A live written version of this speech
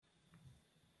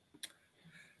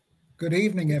Good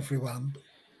evening, everyone.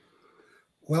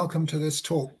 Welcome to this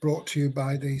talk brought to you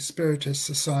by the Spiritist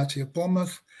Society of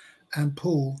Bournemouth and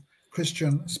Poole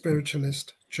Christian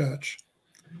Spiritualist Church.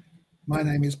 My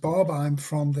name is Bob. I'm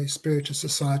from the Spiritist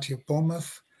Society of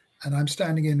Bournemouth, and I'm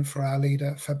standing in for our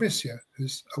leader, Fabrizio,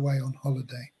 who's away on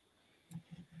holiday.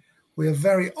 We are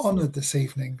very honored this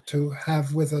evening to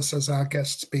have with us as our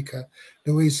guest speaker,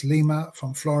 Luiz Lima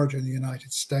from Florida in the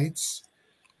United States.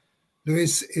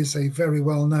 Luiz is a very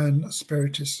well-known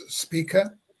Spiritist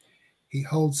speaker. He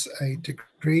holds a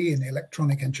degree in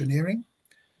electronic engineering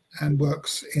and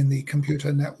works in the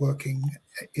computer networking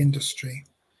industry.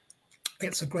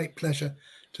 It's a great pleasure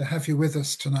to have you with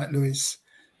us tonight, Luiz.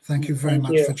 Thank you very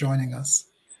much for joining us.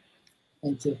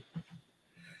 Thank you.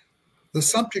 The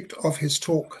subject of his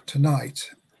talk tonight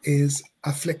is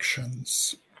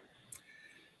Afflictions.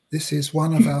 This is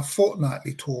one of our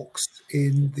fortnightly talks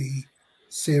in the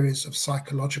series of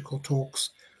psychological talks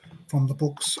from the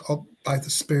books by the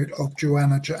spirit of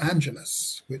Joanna de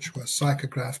Angelis, which were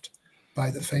psychographed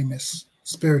by the famous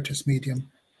Spiritist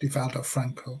medium Divaldo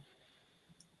Franco.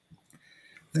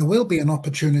 There will be an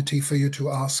opportunity for you to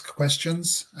ask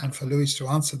questions and for Luiz to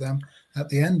answer them at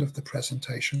the end of the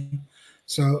presentation.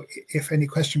 So if any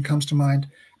question comes to mind,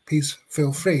 please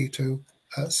feel free to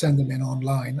send them in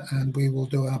online, and we will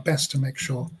do our best to make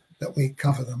sure that we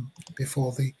cover them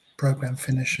before the program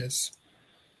finishes.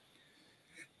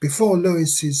 Before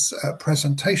Luiz's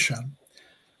presentation,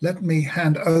 let me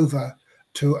hand over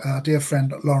to our dear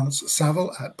friend Lawrence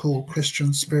Saville at Poole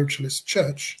Christian Spiritualist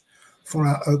Church for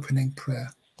our opening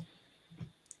prayer.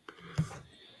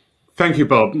 Thank you,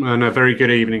 Bob, and a very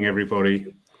good evening,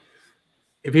 everybody.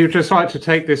 If you'd just like to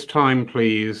take this time,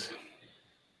 please,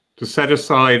 to set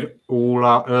aside all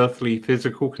our earthly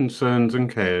physical concerns and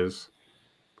cares,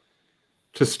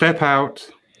 to step out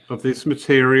of this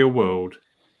material world,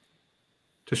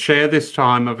 to share this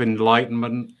time of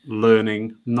enlightenment,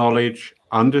 learning, knowledge,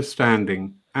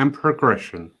 understanding, and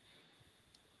progression.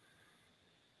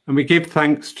 And we give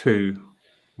thanks too,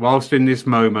 whilst in this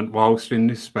moment, whilst in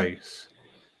this space,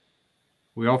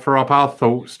 we offer up our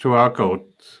thoughts to our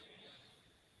gods,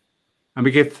 and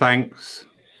we give thanks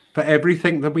for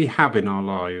everything that we have in our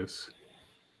lives,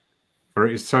 for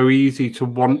it is so easy to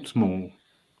want more,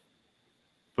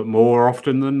 but more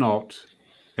often than not,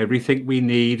 everything we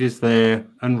need is there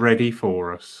and ready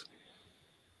for us.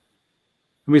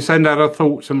 And we send out our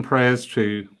thoughts and prayers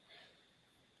to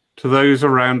those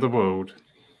around the world,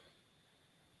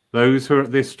 those who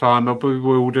at this time are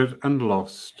bewildered and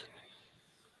lost,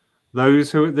 those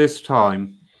who at this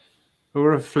time who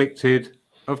are afflicted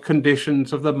of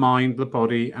conditions of the mind, the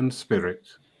body, and spirit.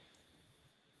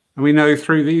 And we know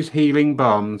through these healing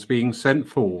balms being sent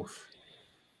forth,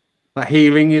 that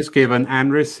healing is given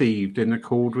and received in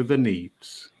accord with the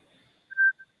needs.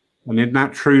 And in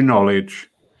that true knowledge,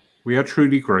 we are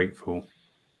truly grateful.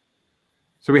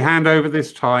 So we hand over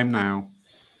this time now,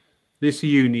 this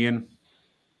union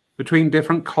between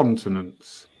different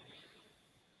continents,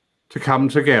 to come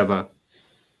together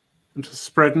and to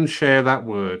spread and share that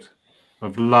word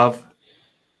of love,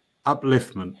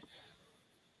 upliftment,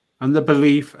 and the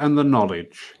belief and the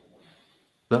knowledge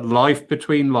that life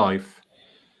between life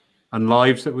and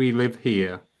lives that we live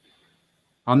here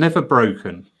are never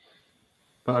broken,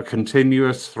 but a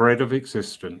continuous thread of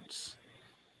existence.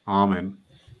 Amen.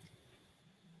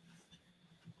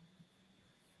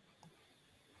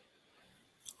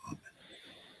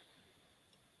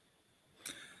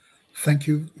 Thank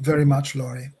you very much,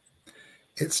 Laurie.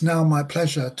 It's now my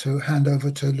pleasure to hand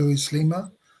over to Luiz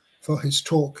Lima for his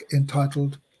talk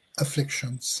entitled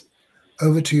Afflictions.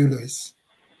 Over to you, Luiz.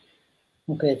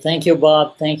 Okay, thank you,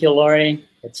 Bob. Thank you, Laurie.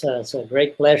 It's a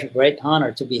great pleasure, great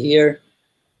honor to be here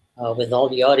with all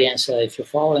the audience. If you're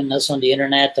following us on the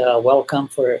internet, welcome.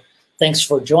 Thanks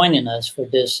for joining us for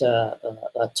this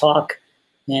talk.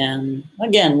 And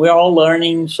again, we're all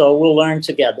learning, so we'll learn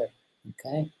together,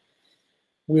 okay?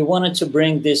 We wanted to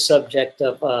bring this subject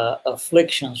of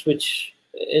afflictions, which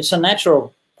is a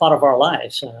natural part of our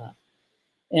lives.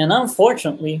 And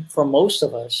unfortunately, for most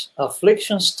of us,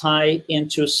 afflictions tie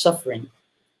into suffering.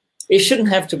 It shouldn't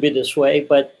have to be this way,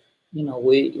 but you know,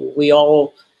 we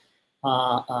all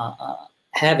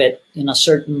have it in a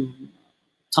certain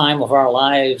time of our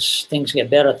lives. Things get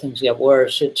better, things get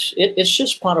worse. It's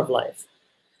just part of life.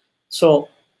 So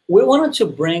we wanted to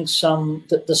bring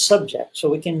the subject so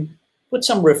we can put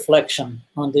some reflection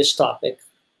on this topic.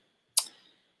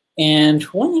 And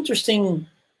one interesting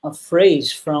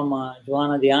phrase from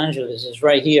Joanna de Angelis is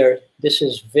right here. This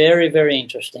is very, very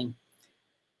interesting.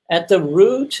 At the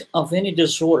root of any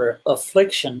disorder,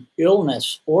 affliction,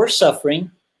 illness, or suffering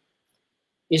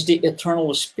is the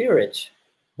eternal Spirit,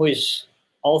 who is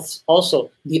also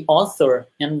the author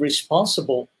and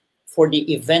responsible for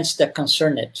the events that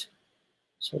concern it.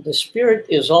 So the Spirit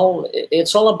is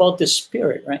it's all about the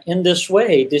Spirit, right? In this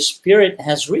way, the Spirit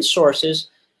has resources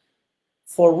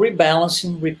for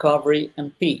rebalancing, recovery,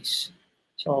 and peace.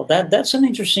 So that's an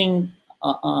interesting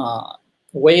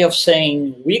way of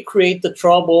saying we create the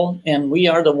trouble and we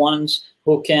are the ones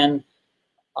who can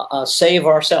save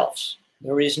ourselves.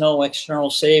 There is no external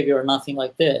savior or nothing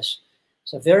like this.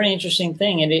 It's a very interesting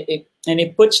thing, and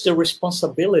it puts the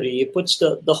responsibility, it puts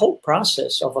the whole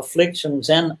process of afflictions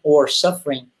and or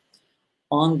suffering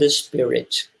on the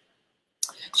Spirit.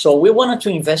 So we wanted to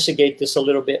investigate this a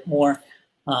little bit more.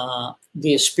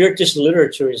 The Spiritist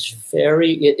literature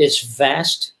is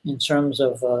vast in terms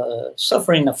of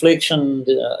suffering, affliction,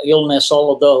 illness,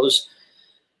 all of those.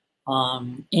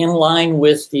 In line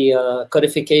with the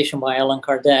codification by Allan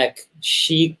Kardec,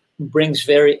 she brings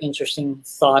very interesting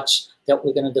thoughts that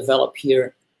we're going to develop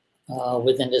here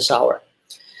within this hour.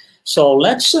 So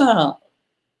let's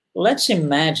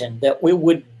imagine that we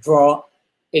would draw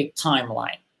a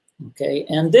timeline, okay?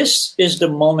 And this is the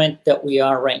moment that we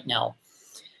are right now.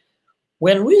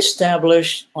 When we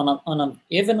establish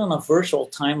even on a virtual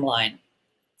timeline,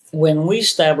 when we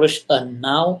establish a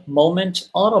now moment,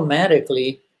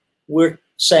 automatically we're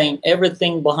saying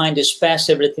everything behind is past,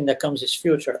 everything that comes is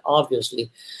future,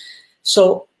 obviously.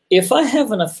 So if I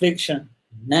have an affliction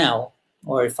now,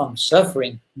 or if I'm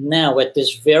suffering now at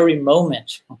this very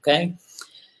moment, okay,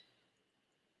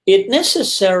 it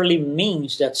necessarily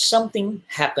means that something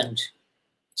happened,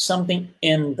 something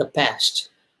in the past.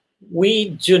 We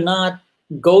do not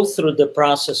go through the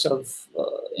process of,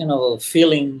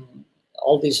 feeling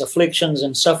all these afflictions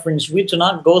and sufferings. We do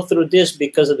not go through this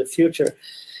because of the future.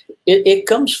 It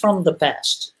comes from the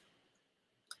past.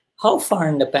 How far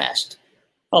in the past?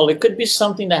 Well, it could be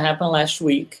something that happened last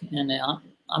week, and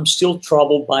I'm still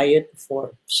troubled by it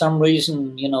for some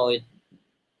reason.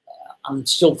 I'm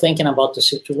still thinking about the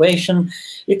situation.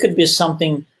 It could be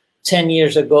something 10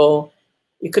 years ago.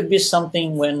 It could be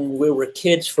something when we were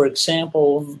kids, for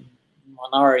example,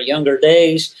 on our younger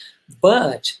days.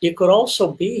 But it could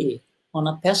also be on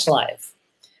a past life.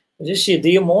 You see,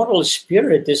 the immortal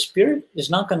spirit, the spirit is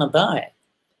not going to die.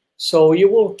 So you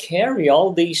will carry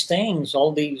all these things,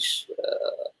 all these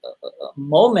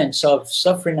moments of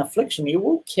suffering, affliction. You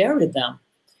will carry them.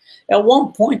 At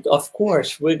one point, of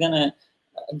course,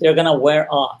 they're gonna wear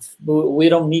off. We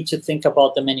don't need to think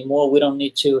about them anymore. We don't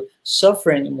need to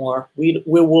suffer anymore. We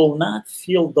will not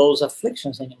feel those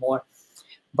afflictions anymore.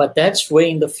 But that's way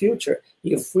in the future.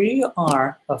 If we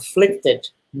are afflicted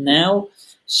now,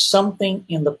 something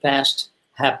in the past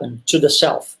happened to the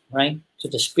self, right? To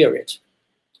the spirit.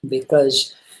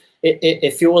 Because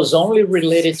if it was only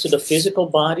related to the physical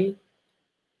body,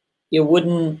 it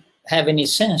wouldn't have any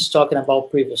sense talking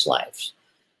about previous lives.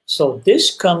 So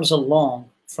this comes along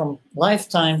from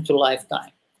lifetime to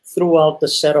lifetime throughout the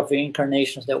set of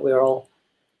incarnations that we're all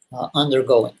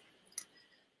undergoing.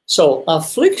 So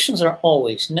afflictions are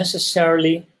always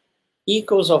necessarily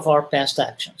echoes of our past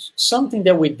actions. Something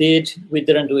that we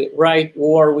didn't do it right,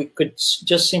 or we could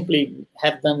just simply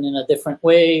have done in a different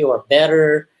way or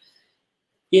better.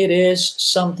 It is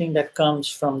something that comes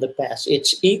from the past.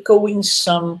 It's echoing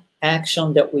some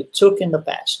action that we took in the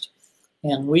past.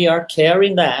 And we are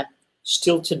carrying that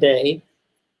still today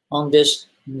on this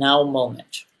now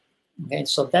moment. Okay,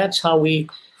 so that's how we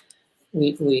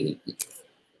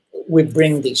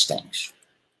bring these things.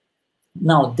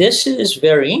 Now, this is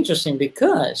very interesting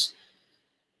because,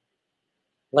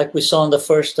 like we saw in the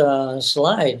first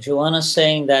slide, Joanna's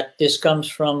saying that this comes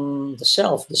from the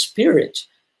self, the spirit.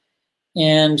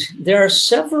 And there are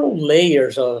several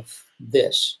layers of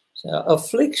this.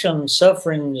 Affliction,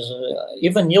 sufferings,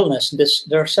 even illness,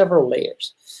 there are several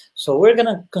layers. So we're going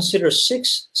to consider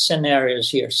 6 scenarios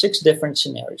here, 6 different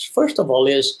scenarios. First of all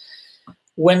is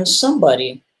when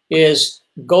somebody is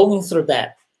going through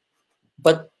that,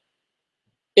 but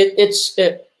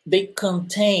they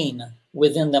contain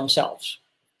within themselves.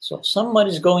 So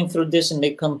somebody's going through this and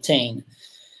they contain.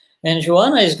 And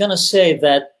Joanna is going to say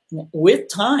that with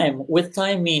time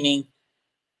meaning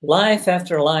life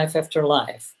after life after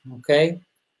life, okay?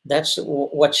 That's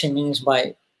what she means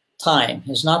by time.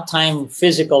 It's not time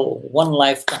physical, one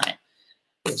lifetime.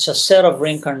 It's a set of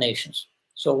reincarnations.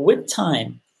 So with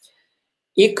time,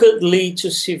 it could lead to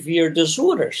severe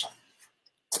disorders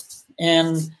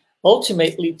and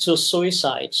ultimately to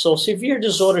suicide. So severe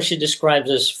disorder she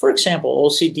describes as, for example,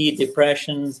 OCD,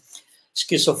 depression,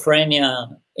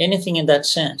 schizophrenia, anything in that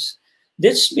sense.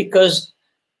 This is because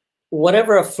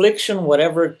whatever affliction,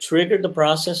 whatever triggered the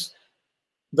process,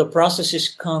 the process is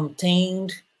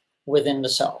contained within the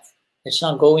self. It's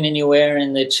not going anywhere,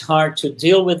 and it's hard to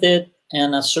deal with it.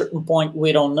 And at a certain point,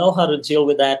 we don't know how to deal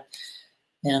with that.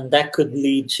 And that could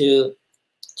lead to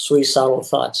suicidal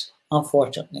thoughts,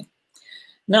 unfortunately.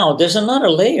 Now, there's another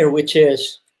layer, which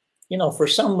is, for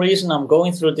some reason, I'm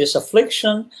going through this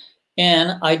affliction,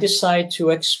 and I decide to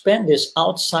expand this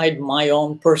outside my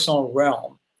own personal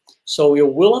realm. So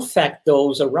it will affect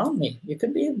those around me. It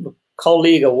could be a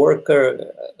colleague, a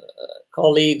worker,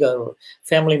 colleague, a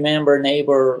family member,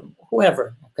 neighbor,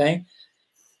 whoever, okay?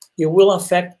 It will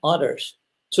affect others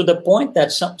to the point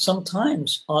that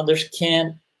sometimes others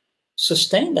can't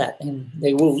sustain that, and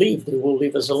they will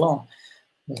leave us alone.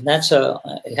 And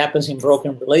it happens in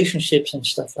broken relationships and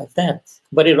stuff like that.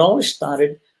 But it always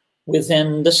started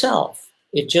within the self.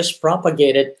 It just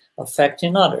propagated,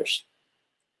 affecting others.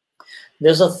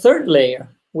 There's a third layer,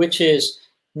 which is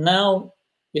now,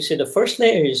 you see, the first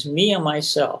layer is me and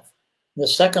myself. The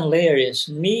second layer is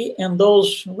me and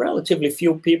those relatively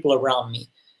few people around me.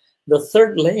 The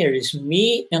third layer is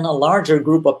me and a larger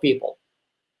group of people.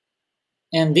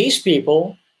 And these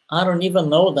people, I don't even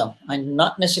know them. I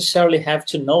not necessarily have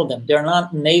to know them. They're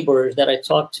not neighbors that I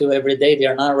talk to every day.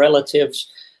 They're not relatives,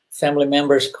 family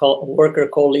members, worker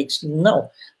colleagues. No,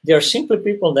 they're simply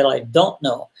people that I don't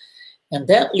know. And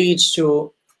that leads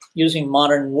to using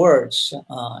modern words.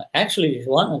 Actually,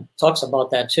 one talks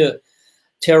about that too.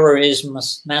 Terrorism,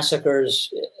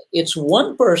 massacres. It's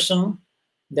one person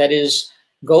that is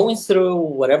going through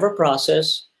whatever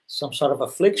process, some sort of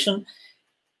affliction,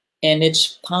 and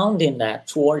it's pounding that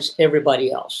towards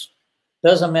everybody else.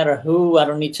 Doesn't matter who, I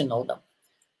don't need to know them.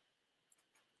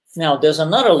 Now, there's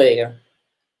another layer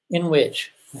in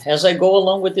which, as I go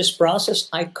along with this process,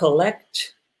 I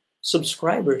collect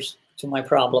subscribers to my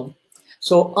problem.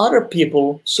 So other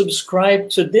people subscribe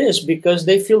to this because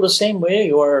they feel the same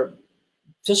way, or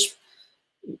just,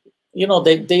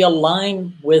 they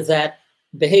align with that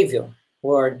behavior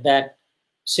or that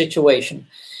situation.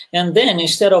 And then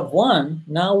instead of one,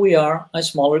 now we are a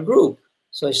smaller group.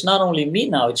 So it's not only me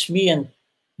now, it's me and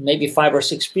maybe 5 or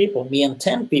 6 people, me and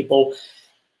 10 people.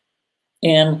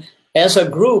 And as a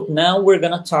group, now we're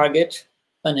going to target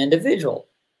an individual.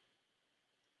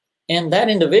 And that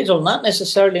individual, not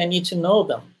necessarily I need to know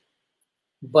them,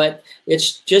 but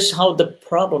it's just how the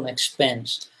problem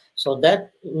expands. So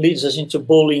that leads us into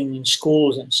bullying in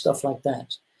schools and stuff like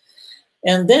that.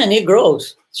 And then it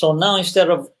grows. So now instead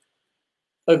of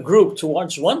a group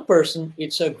towards one person,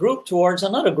 it's a group towards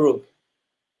another group.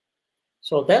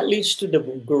 So that leads to the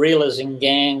guerrillas and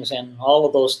gangs and all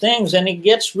of those things. And it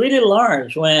gets really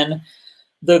large when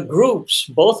the groups,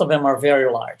 both of them are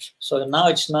very large. So now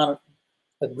it's not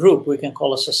a group we can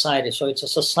call a society. So it's a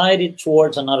society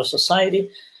towards another society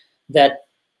that,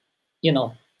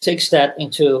 takes that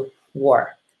into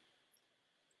war.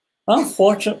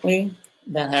 Unfortunately,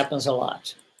 that happens a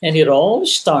lot. And it all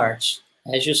starts,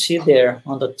 as you see there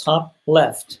on the top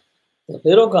left, the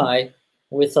little guy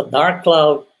with a dark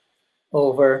cloud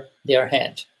over their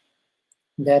head.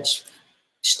 That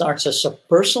starts as a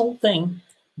personal thing,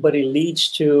 but it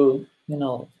leads to,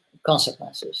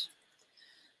 consequences.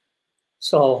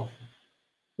 So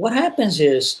what happens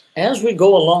is, as we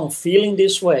go along feeling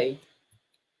this way,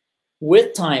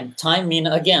 with time means,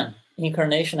 again,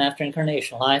 incarnation after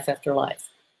incarnation, life after life.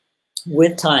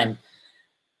 With time,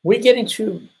 we get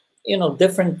into,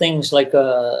 different things like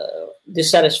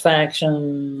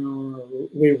dissatisfaction,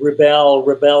 we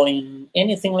rebelling,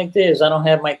 anything like this. I don't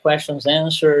have my questions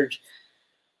answered.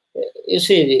 You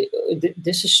see,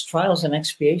 this is trials and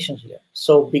expiations here.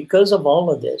 So because of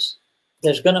all of this,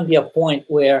 there's going to be a point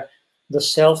where the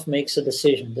self makes a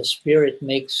decision. The spirit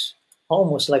makes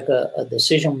almost like a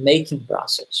decision-making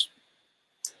process.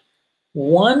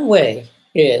 One way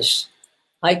is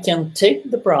I can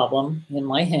take the problem in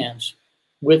my hands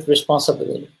with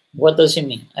responsibility. What does it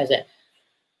mean? I say,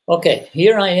 okay,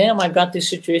 here I am. I got this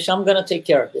situation. I'm going to take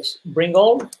care of this. Bring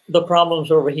all the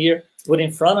problems over here, put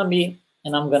in front of me,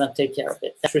 and I'm going to take care of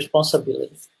it. That's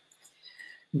responsibility.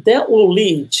 That will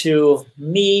lead to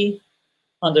me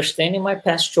understanding my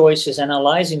past choices,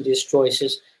 analyzing these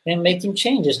choices, and making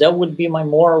changes. That would be my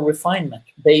moral refinement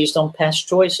based on past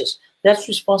choices. That's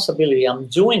responsibility. I'm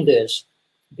doing this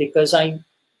because I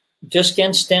just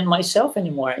can't stand myself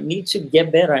anymore. I need to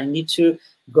get better. I need to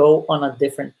go on a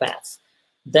different path.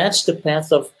 That's the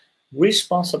path of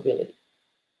responsibility.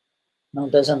 Now,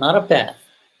 there's another path,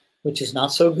 which is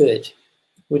not so good,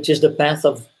 which is the path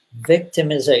of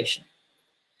victimization.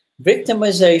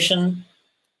 Victimization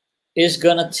is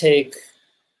going to take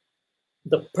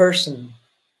the person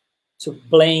to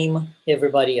blame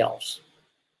everybody else.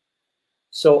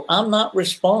 So I'm not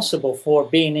responsible for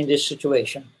being in this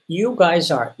situation. You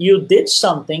guys are. You did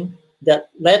something that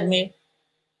led me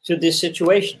to this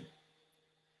situation.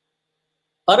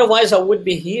 Otherwise, I would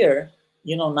be here,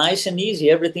 nice and easy.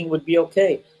 Everything would be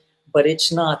okay. But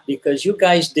it's not, because you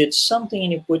guys did something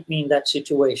and you put me in that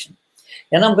situation.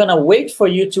 And I'm going to wait for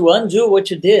you to undo what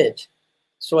you did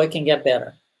so I can get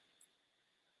better.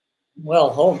 Well,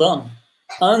 hold on.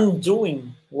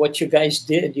 Undoing what you guys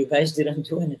didn't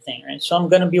do anything, right? So I'm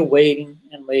going to be waiting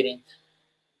and waiting.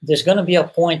 There's going to be a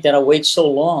point that I wait so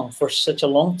long, for such a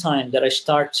long time, that I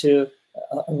start to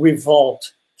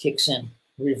revolt kicks in.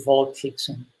 Revolt kicks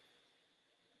in.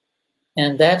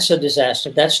 And that's a disaster.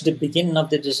 That's the beginning of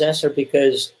the disaster,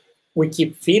 because we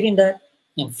keep feeding that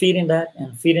and feeding that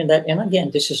and feeding that. And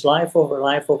again, this is life over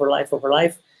life over life over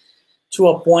life, to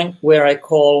a point where I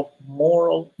call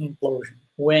moral implosion.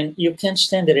 When you can't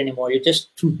stand it anymore, you just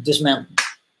dismantle.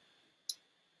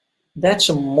 That's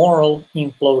a moral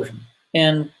implosion.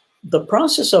 And the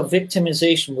process of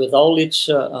victimization, with all its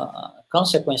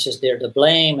consequences there, the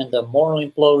blame and the moral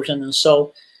implosion. And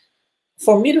so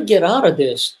for me to get out of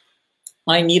this,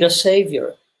 I need a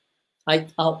savior.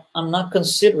 I'm not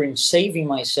considering saving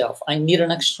myself. I need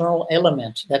an external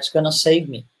element that's going to save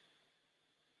me,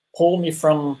 pull me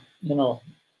from,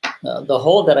 the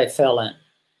hole that I fell in.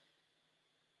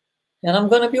 And I'm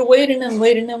going to be waiting and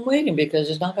waiting and waiting, because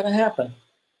it's not going to happen.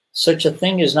 Such a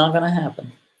thing is not going to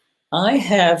happen. I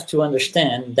have to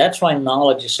understand. That's why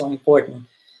knowledge is so important.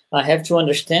 I have to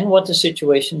understand what the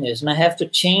situation is, and I have to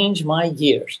change my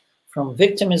gears from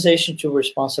victimization to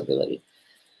responsibility.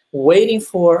 Waiting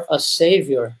for a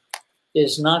savior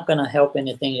is not going to help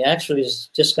anything. It actually is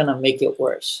just going to make it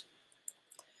worse.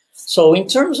 So in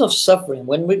terms of suffering,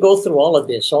 when we go through all of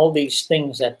this, all these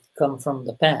things that come from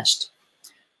the past,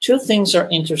 two things are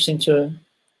interesting to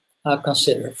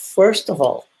consider. First of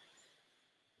all,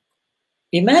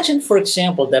 imagine, for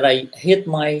example, that I hit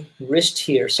my wrist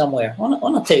here somewhere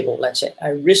on a table. Let's say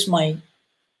I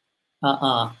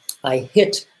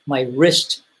hit my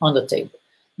wrist on the table.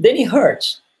 Then it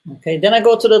hurts. Okay. Then I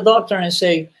go to the doctor and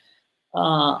say,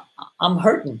 I'm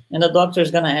hurting, and the doctor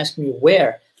is going to ask me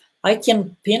where. I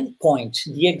can pinpoint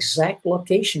the exact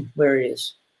location where it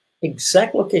is.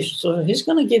 Exact location. So he's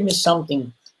going to give me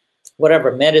something,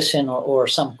 whatever, medicine or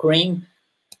some cream,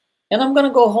 and I'm going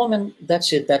to go home, and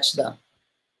that's it. That's done.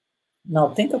 Now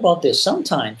think about this.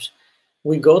 Sometimes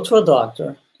we go to a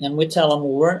doctor and we tell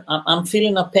him I'm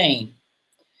feeling a pain,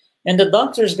 and the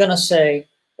doctor is going to say,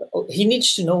 he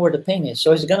needs to know where the pain is.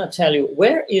 So he's going to tell you,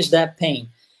 where is that pain?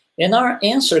 And our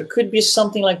answer could be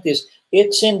something like this: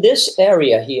 it's in this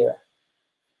area here.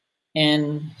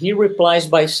 And he replies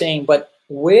by saying, but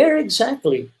where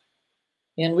exactly?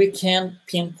 And we can't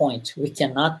pinpoint. We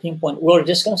cannot pinpoint. We're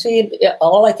just going to say,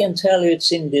 all I can tell you,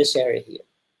 it's in this area here.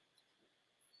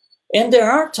 And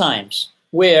there are times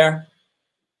where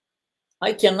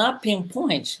I cannot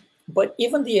pinpoint, but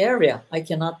even the area I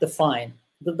cannot define.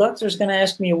 The doctor is going to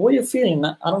ask me, what are you feeling?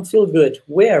 I don't feel good.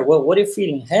 Where? Well, what are you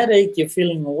feeling? Headache? You're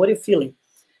feeling? What are you feeling?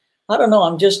 I don't know.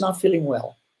 I'm just not feeling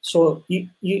well. So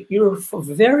you're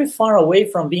very far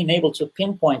away from being able to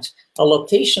pinpoint a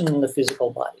location in the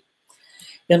physical body.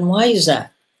 And why is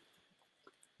that?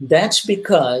 That's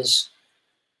because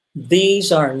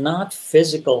these are not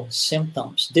physical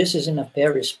symptoms. This is in a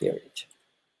perispirit.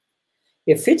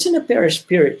 If it's in a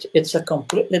perispirit, it's a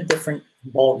completely different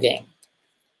ball game.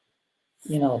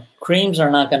 Creams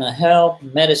are not going to help.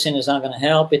 Medicine is not going to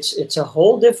help. It's a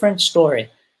whole different story.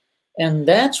 And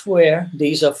that's where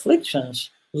these afflictions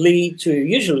lead to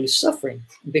usually suffering,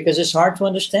 because it's hard to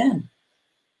understand.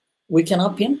 We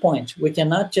cannot pinpoint. We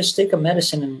cannot just take a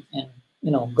medicine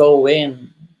and go away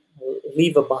and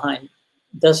leave it behind.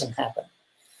 It doesn't happen.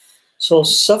 So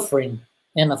suffering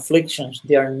and afflictions,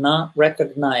 they are not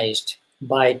recognized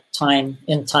by time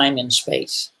and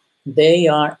space. They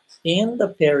are in the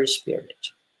perispirit.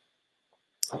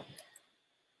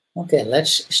 Okay,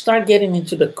 let's start getting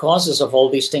into the causes of all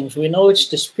these things. We know it's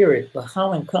the spirit, but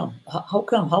how and come? How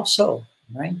come? How so?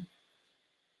 Right?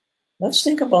 Let's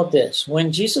think about this.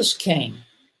 When Jesus came,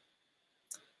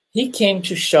 he came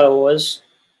to show us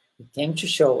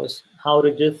how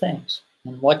to do things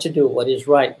and what to do, what is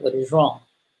right, what is wrong.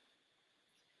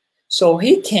 So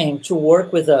he came to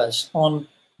work with us on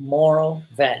moral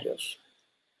values.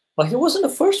 But he wasn't the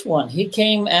first one. He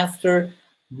came after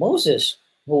Moses,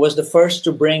 who was the first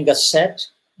to bring a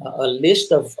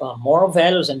list of moral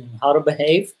values and how to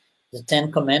behave, the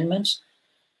 10 Commandments.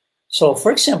 So,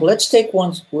 for example, let's take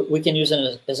one. We can use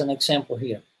it as an example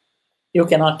here. You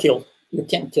cannot kill. You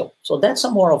can't kill. So that's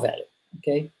a moral value,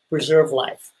 okay? Preserve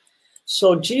life.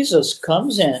 So Jesus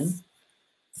comes in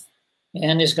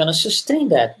and is going to sustain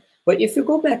that. But if you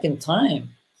go back in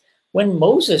time, when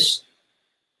Moses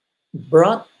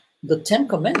brought the 10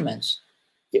 Commandments,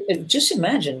 just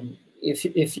imagine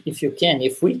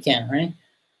if we can, right?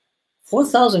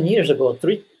 4,000 years ago,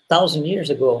 3,000 years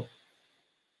ago,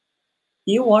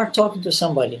 you are talking to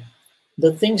somebody,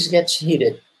 the things gets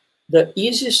heated. The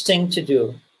easiest thing to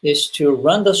do is to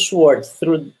run the sword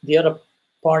through the other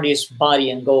party's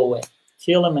body and go away.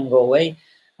 Kill him and go away.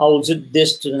 I will do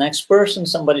this to the next person.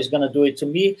 Somebody's going to do it to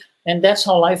me. And that's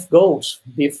how life goes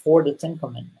before the 10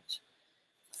 Commandments.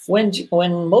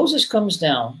 When Moses comes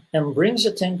down and brings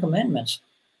the 10 Commandments,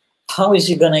 how is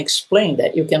he going to explain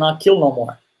that you cannot kill no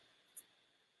more?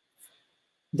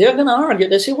 They're going to argue.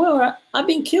 They say, well, I've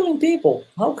been killing people.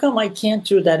 How come I can't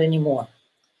do that anymore?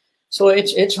 So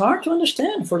it's hard to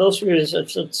understand for those readers.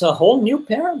 It's a whole new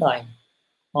paradigm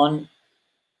on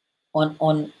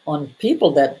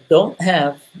people that don't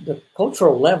have the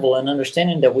cultural level and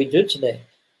understanding that we do today.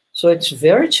 So it's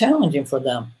very challenging for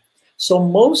them. So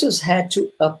Moses had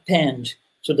to append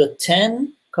to the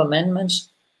 10 Commandments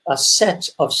a set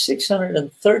of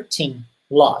 613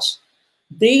 laws.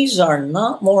 These are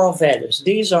not moral values.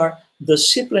 These are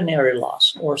disciplinary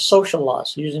laws or social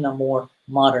laws, using a more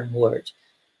modern word.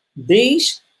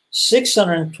 These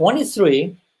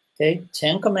 623,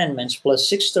 10 Commandments plus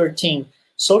 613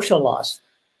 social laws,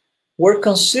 were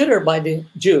considered by the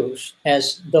Jews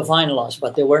as divine laws,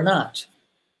 but they were not.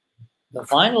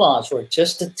 Divine laws were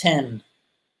just the 10.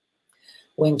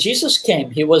 When Jesus came,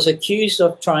 he was accused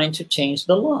of trying to change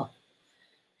the law.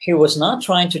 He was not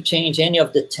trying to change any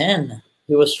of the 10.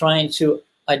 He was trying to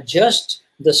adjust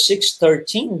the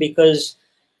 613 because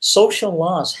social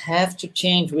laws have to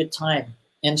change with time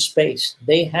and space.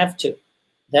 They have to.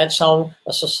 That's how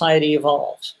a society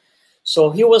evolves. So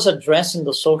he was addressing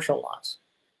the social laws.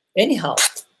 Anyhow,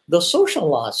 the social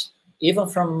laws, even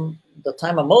from the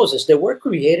time of Moses, they were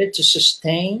created to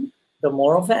sustain the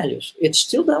moral values. It's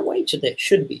still that way today,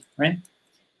 should be, right?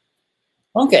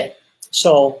 Okay,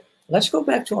 so let's go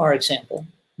back to our example.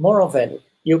 Moral value,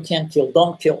 you can't kill,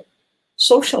 don't kill.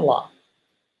 Social law,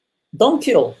 don't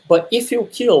kill, but if you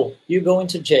kill, you go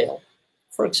into jail,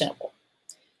 for example.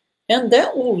 And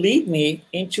that will lead me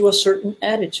into a certain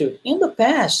attitude. In the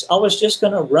past, I was just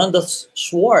going to run the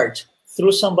sword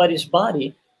through somebody's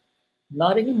body.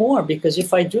 Not anymore, because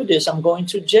if I do this, I'm going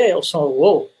to jail. So,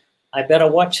 whoa, I better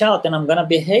watch out, and I'm going to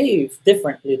behave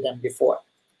differently than before.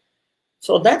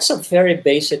 So that's a very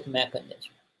basic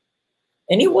mechanism.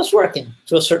 And it was working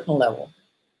to a certain level.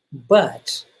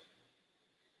 But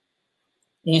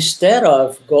instead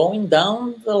of going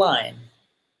down the line,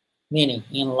 meaning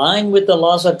in line with the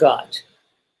laws of God,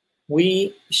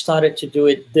 we started to do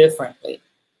it differently.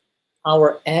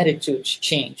 Our attitudes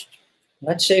changed.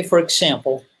 Let's say, for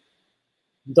example,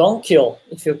 don't kill.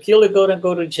 If you kill, you're going to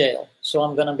go to jail. So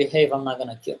I'm going to behave, I'm not going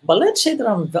to kill. But let's say that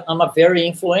I'm a very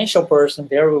influential person,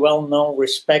 very well known,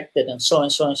 respected, and so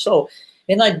and so and so,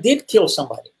 and I did kill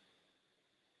somebody.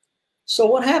 So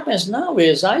what happens now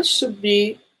is I should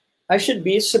be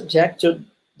subject to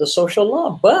the social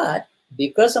law, but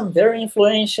because I'm very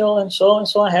influential and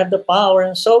so I have the power,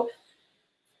 and so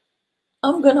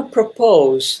I'm going to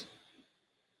propose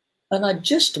an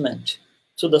adjustment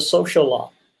to the social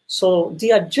law. So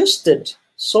the adjusted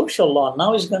social law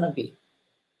now is going to be,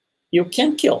 you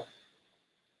can kill.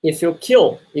 If you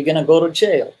kill, you're going to go to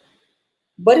jail.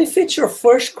 But if it's your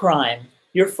first crime,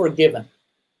 you're forgiven.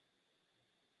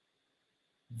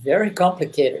 Very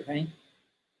complicated, right?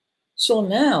 So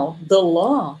now the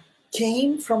law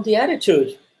came from the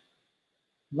attitude,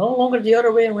 no longer the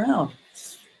other way around.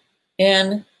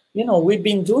 And, we've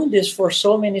been doing this for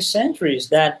so many centuries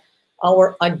that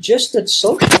our adjusted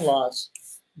social laws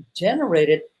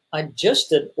generated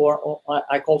adjusted or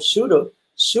I call pseudo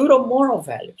moral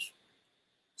values.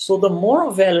 So the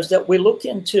moral values that we look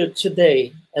into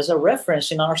today as a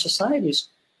reference in our societies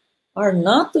are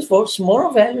not the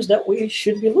moral values that we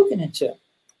should be looking into.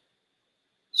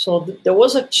 So there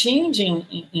was a change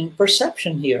in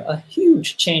perception here, a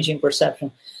huge change in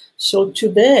perception. So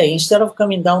today, instead of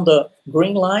coming down the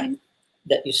green line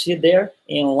that you see there,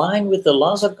 in line with the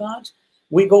laws of God,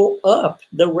 we go up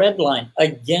the red line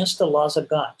against the laws of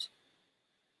God.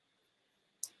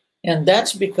 And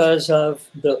that's because of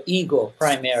the ego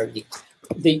primarily.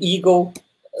 The ego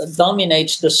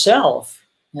dominates the self,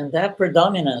 and that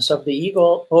predominance of the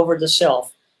ego over the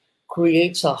self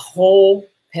creates a whole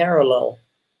parallel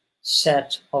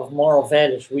set of moral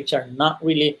values, which are not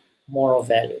really moral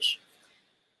values.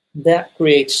 That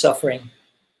creates suffering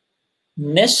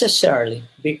necessarily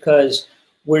because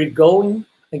we're going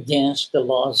against the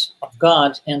laws of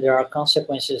God, and there are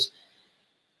consequences.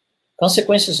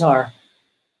 Consequences are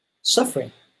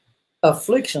suffering,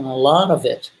 affliction, a lot of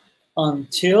it,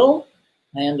 until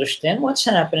I understand what's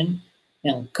happening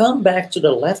and come back to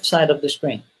the left side of the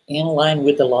screen in line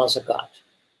with the laws of God.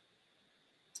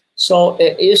 So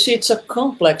you see, it's a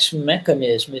complex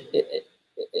mechanism.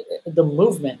 The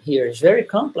movement here is very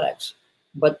complex,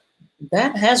 but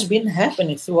that has been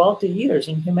happening throughout the years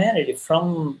in humanity,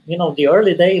 from the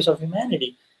early days of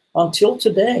humanity until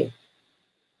today.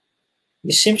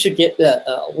 It seems to get,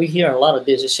 we hear a lot of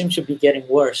this, it seems to be getting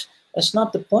worse. That's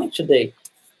not the point today.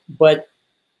 But,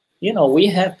 we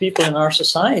have people in our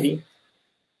society,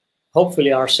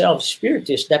 hopefully ourselves,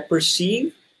 Spiritists, that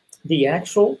perceive the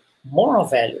actual moral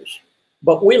values.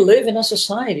 But we live in a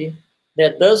society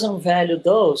that doesn't value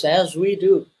those as we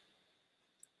do.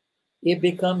 It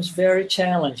becomes very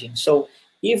challenging. So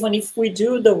even if we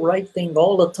do the right thing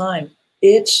all the time,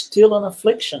 it's still an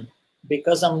affliction,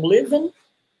 because I'm living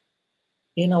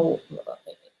in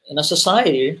a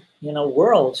society, in a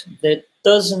world that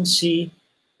doesn't see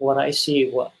what I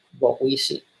see, what we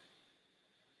see.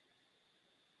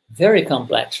 Very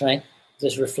complex, right?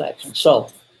 This reflection. So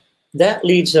that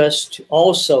leads us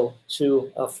also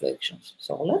to afflictions.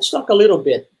 So let's talk a little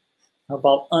bit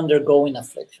about undergoing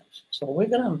afflictions. So we're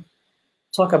going to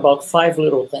talk about 5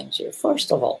 little things here.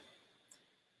 First of all,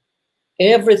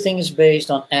 everything is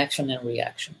based on action and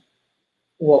reaction.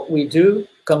 What we do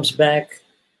comes back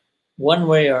one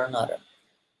way or another.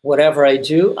 Whatever I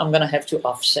do, I'm going to have to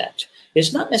offset.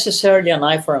 It's not necessarily an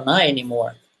eye for an eye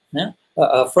anymore. Yeah?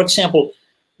 For example,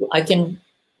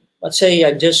 let's say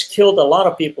I just killed a lot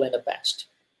of people in the past.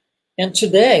 And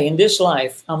today, in this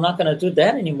life, I'm not going to do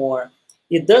that anymore.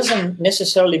 It doesn't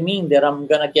necessarily mean that I'm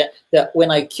going to that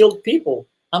when I killed people,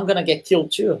 I'm going to get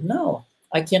killed too. No,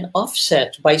 I can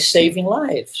offset by saving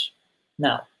lives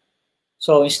now.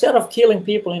 So instead of killing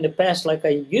people in the past like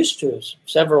I used to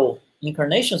several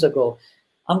incarnations ago,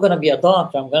 I'm going to be a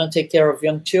doctor. I'm going to take care of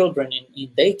young children in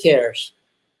daycares.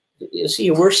 You see,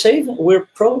 we're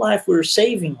pro-life, we're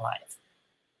saving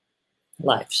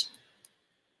lives.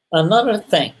 Another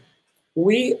thing,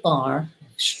 we are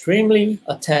extremely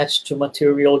attached to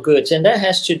material goods, and that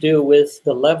has to do with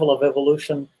the level of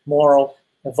evolution, moral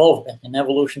evolvement and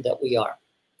evolution that we are.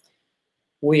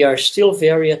 We are still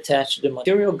very attached to the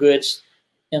material goods,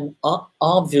 and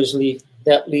obviously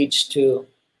that leads to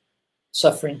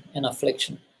suffering and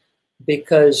affliction,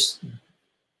 because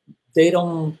they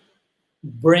don't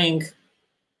bring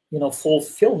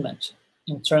fulfillment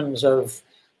in terms of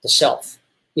the self.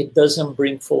 It doesn't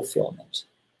bring fulfillment.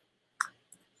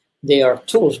 They are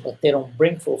tools, but they don't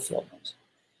bring fulfillment.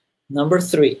 Number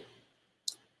 3,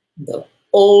 the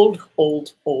old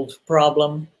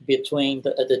problem between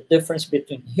the difference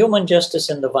between human justice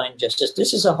and divine justice.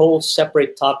 This is a whole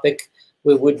separate topic.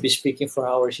 We would be speaking for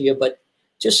hours here, but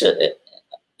just a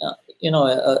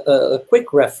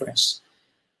quick reference.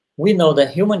 We know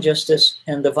that human justice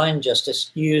and divine justice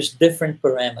use different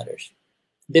parameters,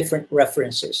 different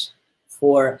references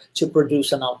to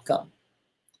produce an outcome.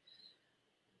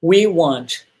 We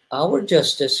want our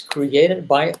justice created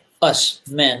by us,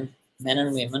 men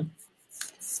and women,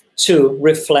 to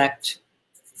reflect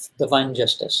divine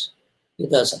justice.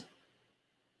 It doesn't.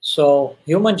 So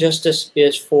human justice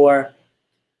is for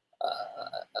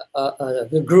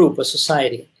the group, a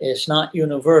society. It's not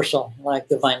universal like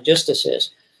divine justice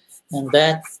is. And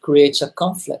that creates a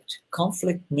conflict.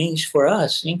 Conflict means for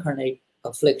us incarnate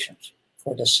afflictions.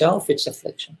 For the self, it's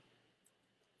affliction.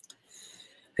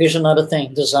 Here's another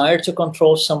thing, desire to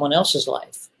control someone else's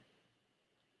life.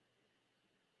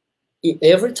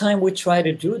 Every time we try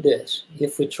to do this,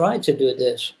 if we try to do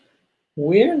this,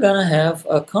 we're going to have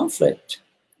a conflict,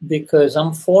 because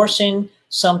I'm forcing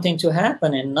something to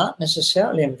happen and not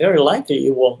necessarily, and very likely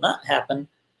it will not happen.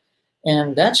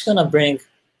 And that's going to bring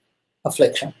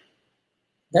affliction.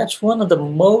 That's one of the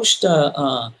most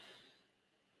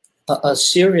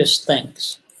serious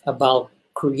things about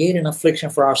creating affliction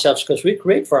for ourselves, because we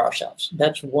create for ourselves.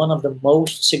 That's one of the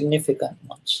most significant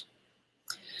ones.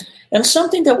 And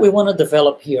something that we want to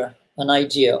develop here, an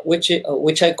idea,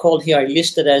 which I called here, I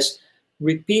listed as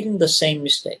repeating the same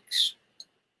mistakes.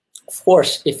 Of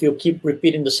course, if you keep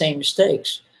repeating the same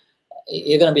mistakes,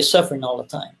 you're going to be suffering all the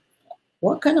time.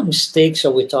 What kind of mistakes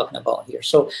are we talking about here?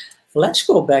 So let's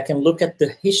go back and look at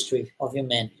the history of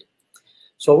humanity.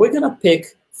 So we're going to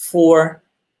pick 4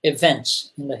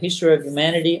 events in the history of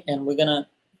humanity, and we're going to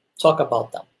talk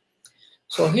about them.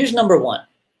 So here's number 1.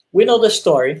 We know the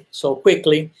story, so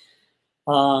quickly.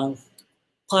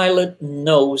 Pilate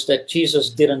knows that Jesus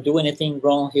didn't do anything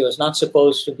wrong. He was not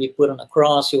supposed to be put on a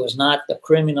cross. He was not a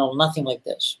criminal, nothing like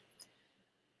this.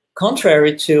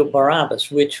 Contrary to Barabbas,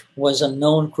 which was a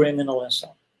known criminal and so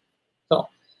on. So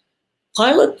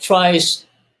Pilate tries,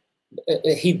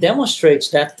 he demonstrates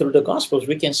that through the Gospels.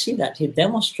 We can see that.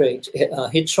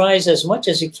 He tries as much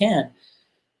as he can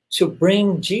to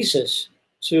bring Jesus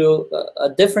to a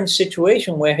different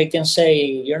situation where he can say,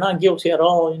 you're not guilty at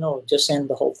all, just end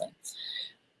the whole thing.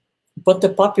 But the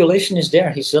population is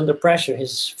there. He's under pressure.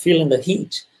 He's feeling the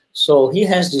heat. So he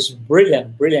has this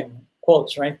brilliant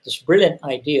quotes, right? This brilliant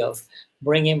idea of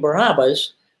bringing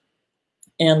Barabbas,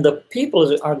 and the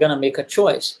people are going to make a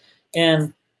choice.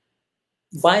 And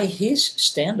by his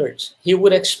standards, he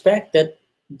would expect that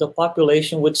the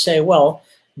population would say, well,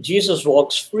 Jesus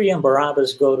walks free and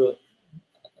Barabbas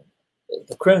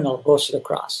the criminal goes to the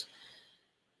cross.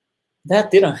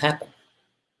 That didn't happen.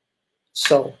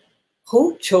 So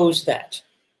who chose that?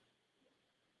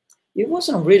 It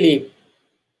wasn't really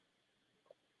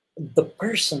the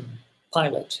person,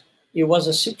 Pilate. It was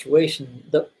a situation.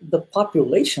 The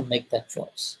population made that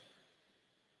choice.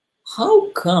 How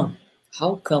come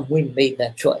we made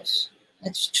that choice?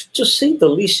 That's, to say the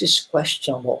least, is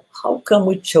questionable. How come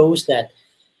we chose that?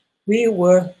 We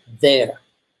were there.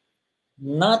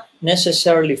 Not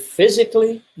necessarily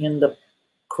physically in the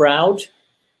crowd,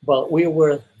 but we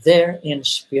were there in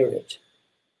spirit,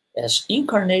 as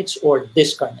incarnates or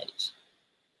discarnates.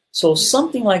 So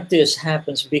something like this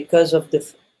happens because of the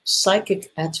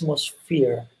psychic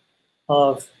atmosphere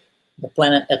of the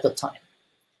planet at the time.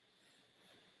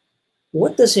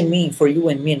 What does it mean for you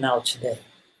and me now today?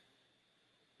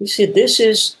 You see, this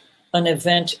is an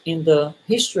event in the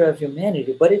history of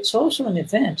humanity, but it's also an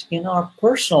event in our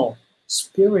personal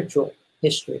spiritual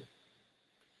history.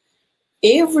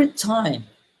 Every time,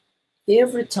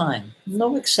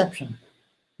 no exception,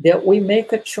 that we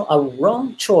make a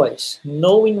wrong choice,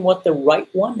 knowing what the right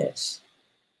one is.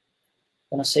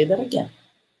 I'm going to say that again.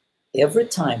 Every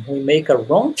time we make a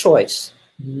wrong choice,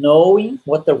 knowing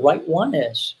what the right one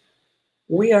is,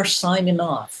 we are signing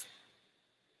off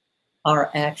our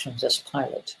actions as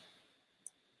Pilate.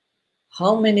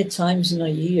 How many times in a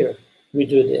year we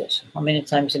do this? How many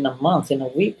times in a month, in a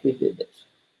week we do this?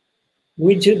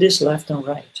 We do this left and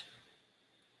right.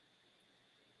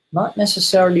 Not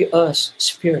necessarily us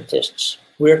Spiritists.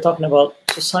 We're talking about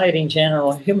society in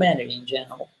general, humanity in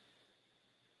general.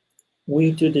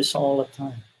 We do this all the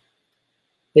time.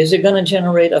 Is it going to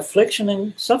generate affliction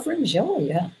and sufferings? Oh,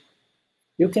 yeah.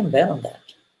 You can bet on that.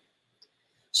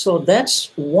 So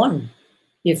that's one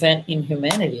event in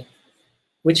humanity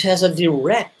which has a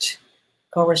direct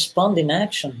corresponding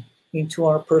action into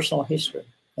our personal history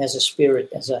as a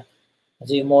spirit, as an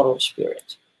immortal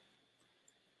spirit.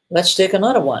 Let's take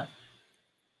another one.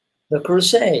 The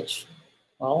Crusades.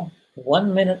 Well,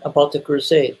 1 minute about the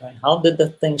Crusade. Right? How did the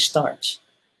thing start?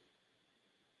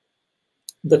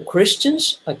 The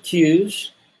Christians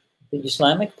accuse the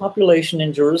Islamic population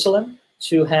in Jerusalem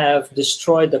to have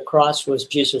destroyed the cross where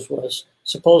Jesus was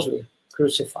supposedly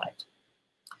crucified.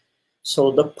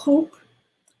 So the Pope,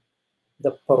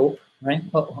 right?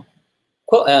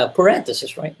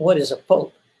 Parenthesis, right? What is a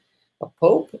Pope? A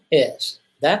Pope is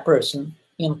that person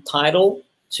entitled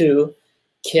to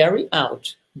carry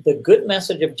out the good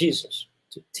message of Jesus,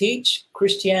 to teach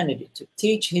Christianity, to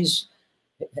teach his,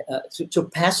 to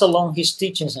pass along his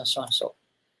teachings and so on and so.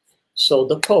 So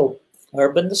the Pope,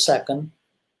 Urban II,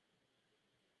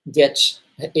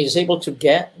 is able to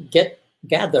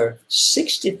gather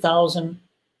 60,000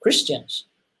 Christians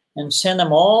and send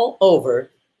them all over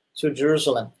to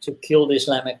Jerusalem to kill the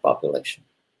Islamic population.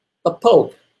 A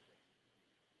Pope.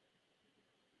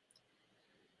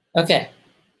 Okay,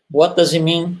 what does it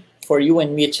mean for you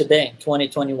and me today,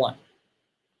 2021?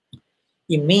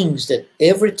 It means that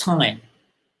every time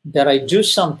that I do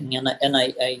something and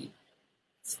I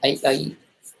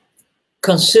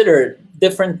consider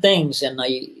different things and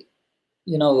I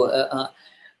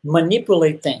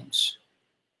manipulate things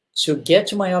to get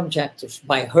to my objectives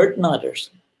by hurting others,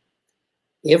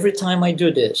 every time I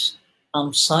do this,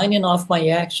 I'm signing off my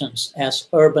actions as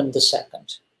Urban II,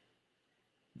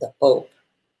 the Pope.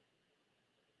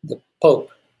 The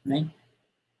Pope, right?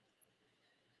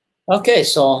 Okay,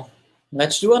 so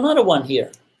let's do another one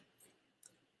here.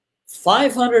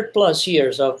 500 plus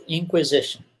years of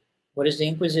Inquisition. What is the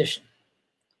Inquisition?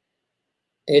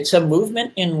 It's a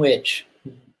movement in which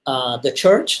the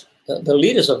church, the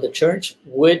leaders of the church,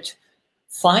 would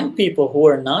find people who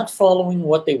are not following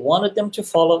what they wanted them to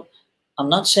follow. I'm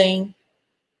not saying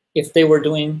if they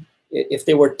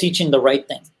were teaching the right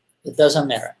thing. It doesn't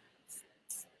matter.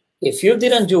 If you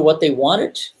didn't do what they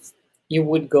wanted, you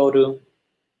would go to,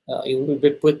 you would be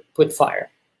put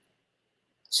fire,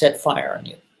 set fire on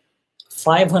you.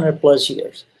 500 plus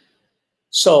years.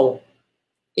 So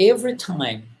every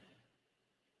time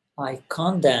I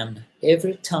condemn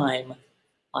every time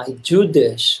I do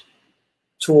this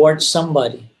towards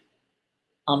somebody.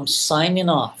 I'm signing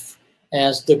off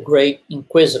as the Great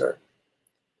Inquisitor.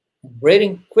 The Great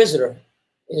Inquisitor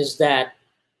is that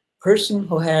person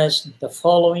who has the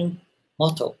following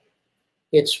motto: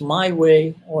 it's my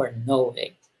way or no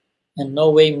way. And no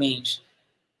way means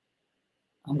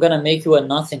I'm going to make you a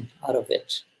nothing out of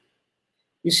it.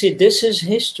 You see, this is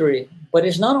history, but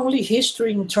it's not only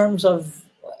history in terms of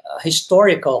a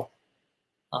historical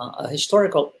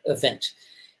event.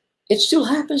 It still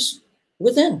happens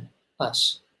within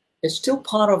us. It's still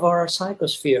part of our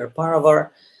psychosphere, part of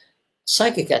our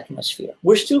psychic atmosphere.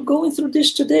 We're still going through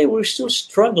this today. We're still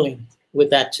struggling with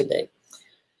that today.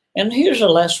 And here's the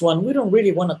last one. We don't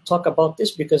really want to talk about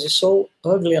this because it's so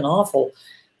ugly and awful,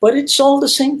 but it's all the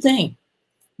same thing.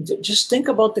 Just think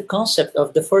about the concept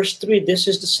of the first three. This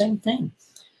is the same thing.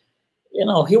 You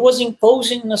know, he was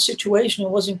imposing a situation,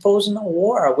 he was imposing a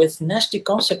war with nasty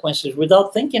consequences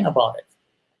without thinking about it.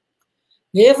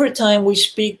 Every time we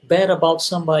speak bad about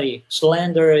somebody,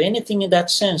 slander, anything in that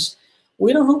sense,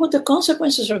 we don't know what the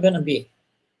consequences are going to be.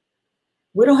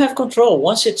 We don't have control.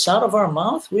 Once it's out of our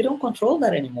mouth, we don't control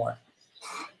that anymore.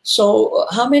 So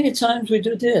how many times we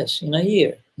do this in a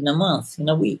year, in a month, in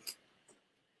a week?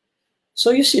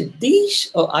 So you see,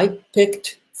 I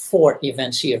picked 4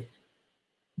 events here.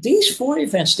 These 4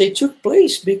 events, they took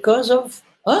place because of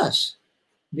us,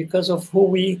 because of who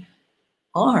we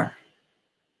are.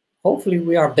 Hopefully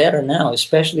we are better now,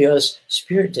 especially us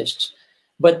Spiritists.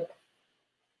 But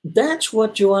that's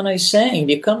what Joanna is saying.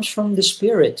 It comes from the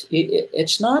Spirit.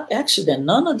 It's not accident.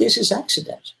 None of this is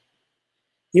accident.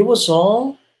 It was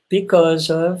all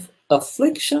because of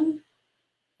affliction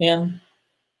and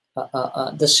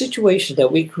the situation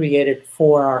that we created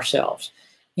for ourselves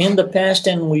in the past,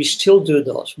 and we still do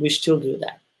those. We still do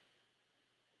that.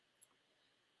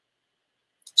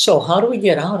 So how do we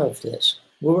get out of this?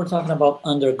 We were talking about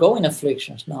undergoing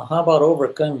afflictions. Now, how about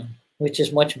overcoming, which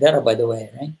is much better, by the way,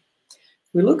 right?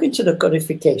 We look into the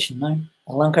codification, right?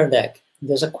 Allan Kardec.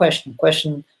 There's a question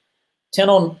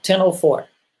 1004.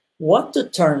 What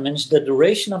determines the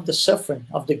duration of the suffering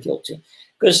of the guilty?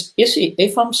 Because you see,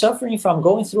 if I'm suffering, if I'm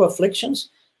going through afflictions,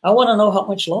 I want to know how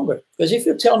much longer. Because if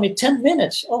you tell me 10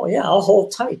 minutes, oh yeah, I'll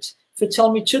hold tight. If you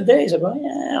tell me 2 days, I go,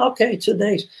 yeah, okay, 2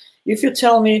 days. If you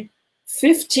tell me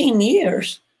 15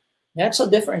 years, that's a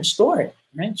different story,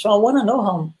 right? So I want to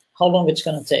know how long it's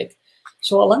going to take.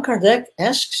 So Allan Kardec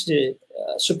asks the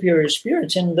superior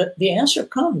spirits, and the answer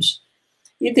comes.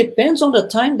 It depends on the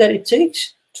time that it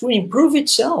takes to improve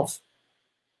itself.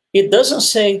 It doesn't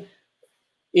say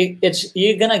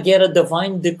you're going to get a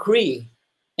divine decree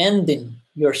ending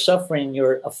your suffering,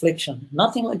 your affliction.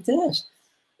 Nothing like this.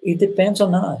 It depends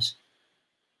on us.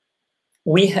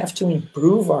 We have to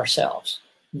improve ourselves.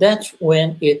 That's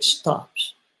when it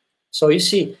stops. So you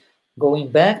see, going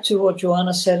back to what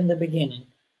Joanna said in the beginning,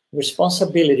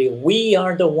 responsibility. We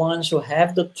are the ones who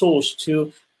have the tools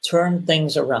to turn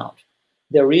things around.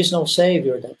 There is no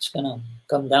savior that's going to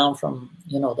come down from,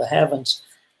 the heavens.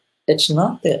 It's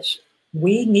not this.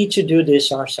 We need to do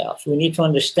this ourselves. We need to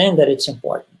understand that it's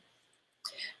important.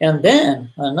 And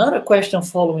then another question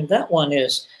following that one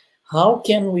is, how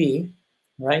can we,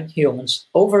 right, humans,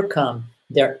 overcome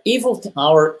our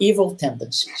evil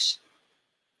tendencies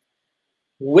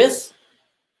with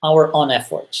our own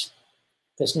efforts?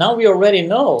 Because now we already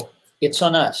know it's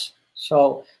on us.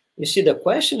 So you see, the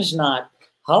question is not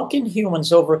how can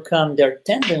humans overcome their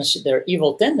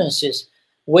evil tendencies,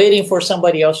 waiting for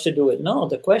somebody else to do it. No,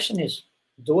 the question is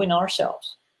doing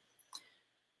ourselves.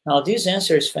 Now, this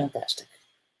answer is fantastic.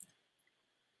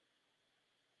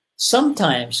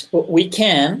 Sometimes we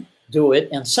can do it,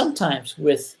 and sometimes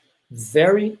with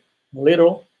very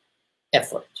little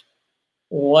effort.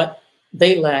 What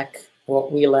we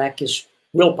lack is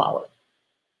willpower.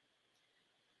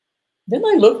 Then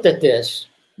I looked at this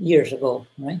years ago,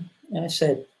 right? And I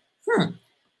said,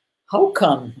 how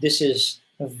come this is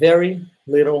a very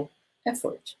little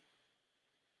effort?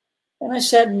 And I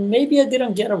said, maybe I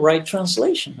didn't get a right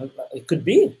translation. It could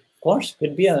be, of course, it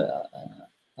could be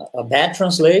a bad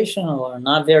translation or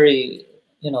not very,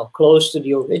 close to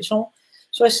the original.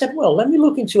 So I said, well, let me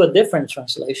look into a different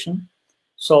translation.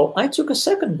 So I took a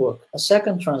second book, a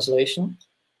second translation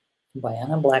by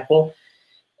Anna Blackwell,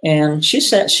 and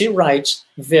she writes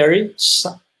very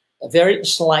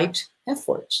slight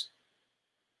efforts.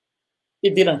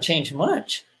 It didn't change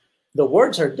much. The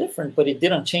words are different, but it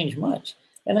didn't change much.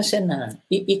 And I said, no,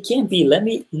 it can't be. Let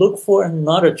me look for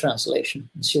another translation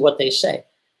and see what they say.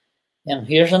 And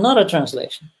here's another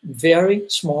translation. Very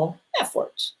small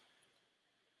efforts.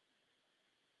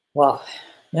 Wow.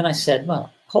 Then I said,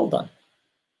 well, hold on.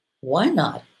 Why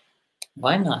not?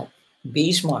 Why not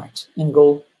be smart and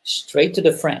go straight to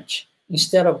the French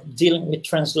instead of dealing with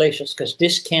translations? Because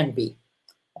this can be.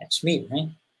 That's me, right?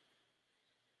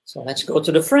 So let's go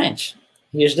to the French.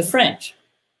 Here's the French.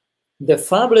 The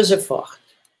fable est forte.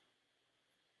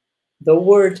 The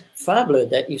word fable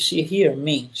that you see here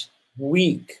means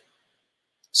weak,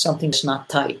 something's not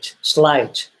tight,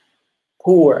 slight,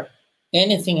 poor,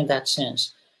 anything in that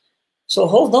sense. So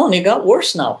hold on, it got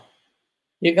worse now.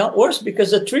 It got worse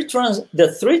because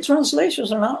the three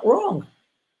translations are not wrong.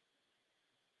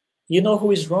 You know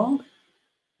who is wrong?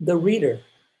 The reader.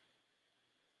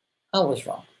 I was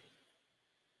wrong.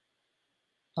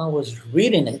 I was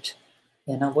reading it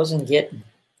and I wasn't getting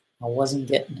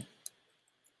it.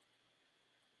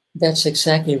 That's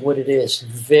exactly what it is.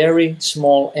 Very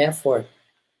small effort.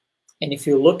 And if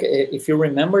you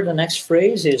remember, the next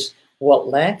phrase is, what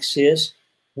lacks is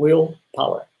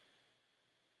willpower.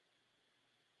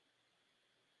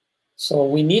 So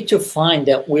we need to find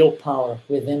that willpower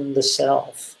within the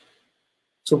self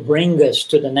to bring us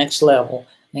to the next level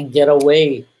and get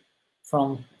away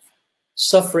from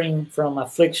suffering, from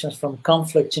afflictions, from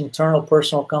conflicts, internal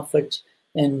personal conflicts,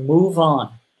 and move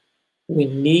on. We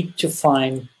need to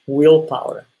find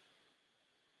willpower.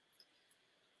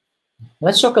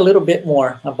 Let's talk a little bit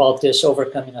more about this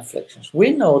overcoming afflictions.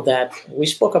 We know that, we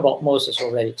spoke about Moses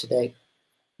already today.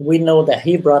 We know that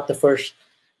he brought the first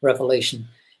revelation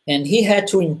and he had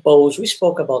to impose, we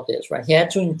spoke about this, right? He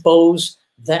had to impose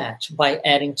that by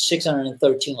adding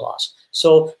 613 laws.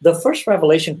 So the first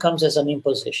revelation comes as an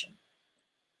imposition.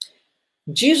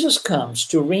 Jesus comes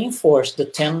to reinforce the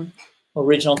 10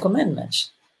 original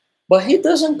commandments. But he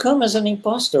doesn't come as an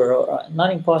imposter, or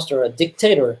not imposter, a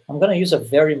dictator. I'm going to use a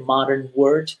very modern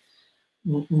word.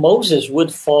 Moses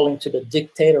would fall into the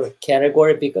dictator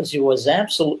category because he was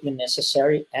absolutely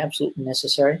necessary.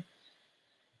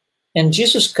 And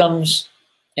Jesus comes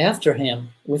after him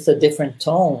with a different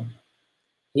tone.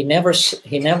 He never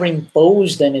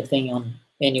imposed anything on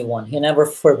anyone. He never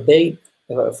forbid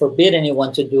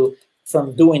anyone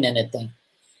from doing anything.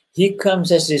 He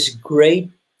comes as this great,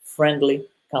 friendly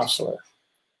counselor.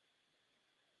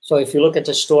 So if you look at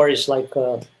the stories like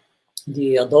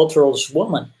the adulterous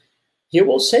woman, he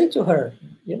will say to her,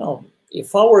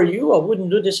 if I were you, I wouldn't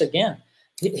do this again.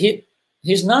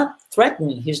 He's not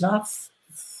threatening. He's not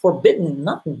forbidding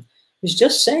nothing. He's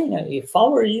just saying, if I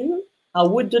were you, I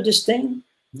would do this thing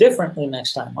differently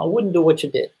next time. I wouldn't do what you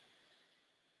did.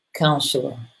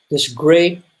 Counselor, this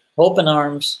great, open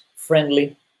arms,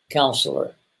 friendly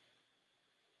counselor.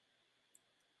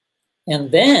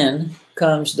 And then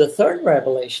comes the third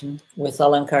revelation with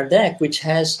Allan Kardec,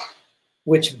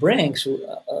 which brings,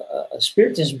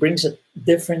 Spiritism brings a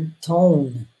different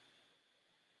tone,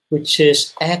 which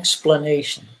is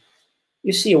explanation.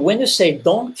 You see, when you say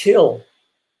don't kill,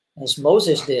 as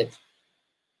Moses did,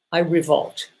 I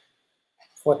revolt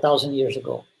 4,000 years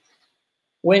ago.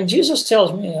 When Jesus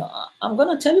tells me, I'm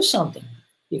going to tell you something.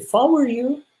 If I were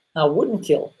you, I wouldn't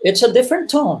kill. It's a different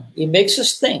tone. It makes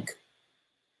us think.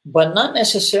 But not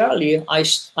necessarily,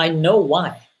 I know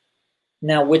why.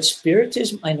 Now, with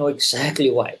Spiritism, I know exactly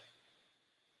why.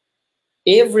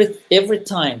 Every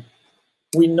time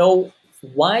we know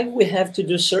why we have to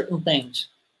do certain things,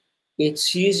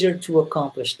 it's easier to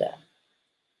accomplish that.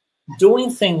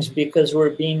 Doing things because we're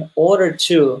being ordered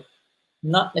to,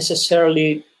 not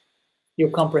necessarily you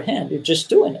comprehend, you're just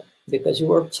doing it because you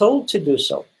were told to do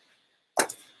so.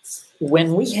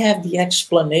 When we have the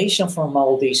explanation from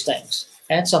all these things,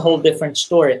 that's a whole different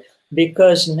story,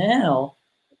 because now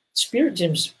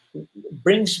Spiritism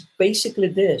brings basically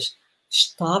this: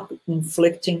 stop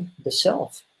inflicting the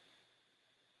self.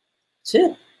 That's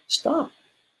it. Stop.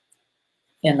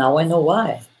 And now I know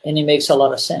why. And it makes a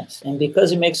lot of sense. And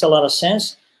because it makes a lot of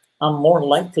sense, I'm more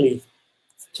likely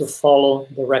to follow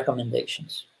the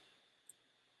recommendations.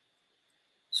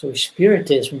 So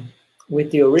Spiritism,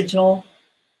 with the original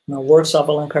works of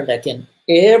Allan Kardec and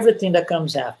everything that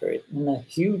comes after it, and a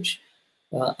huge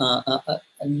a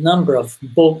number of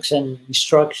books and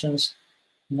instructions.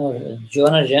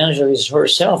 Joanna de Angelis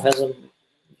herself has a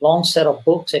long set of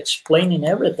books explaining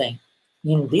everything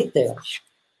in detail.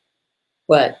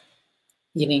 But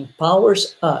it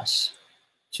empowers us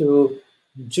to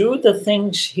do the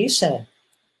things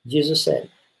Jesus said,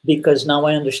 because now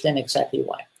I understand exactly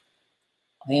why.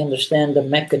 I understand the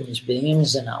mechanism, the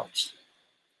ins and outs.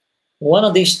 One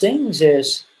of these things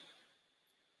is,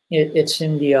 it's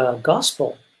in the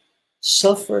gospel,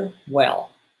 suffer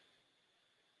well.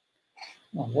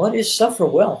 Now, what is suffer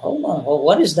well? Hold on, well,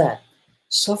 what is that?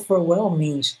 Suffer well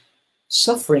means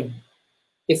suffering.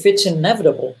 If it's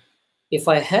inevitable, if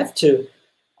I have to,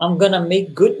 I'm going to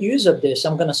make good use of this.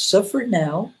 I'm going to suffer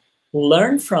now,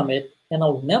 learn from it, and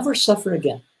I'll never suffer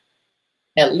again.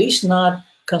 At least not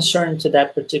concerned to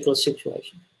that particular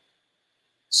situation.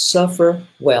 Suffer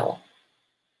well.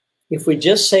 If we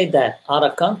just say that out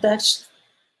of context,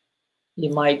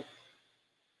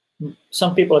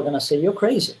 some people are going to say, you're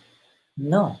crazy.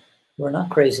 No, we're not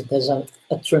crazy. There's a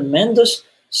tremendous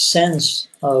sense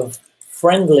of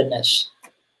friendliness,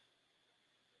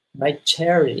 right?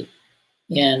 Charity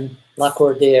in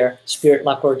Lacordaire, Spirit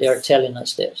Lacordaire telling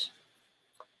us this.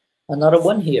 Another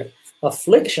one here.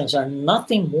 Afflictions are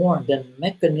nothing more than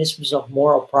mechanisms of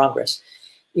moral progress.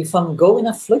 If I'm going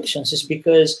afflictions, it's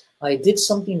because I did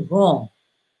something wrong,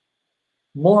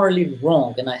 morally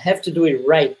wrong, and I have to do it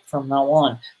right from now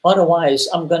on. Otherwise,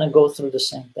 I'm going to go through the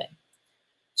same thing.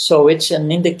 So it's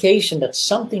an indication that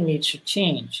something needs to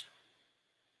change.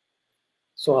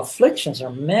 So afflictions are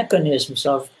mechanisms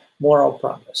of moral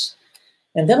progress.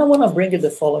 And then I want to bring you the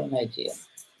following idea.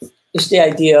 It's the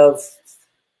idea of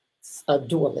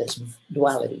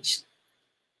dualities.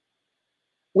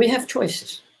 We have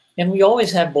choices, and we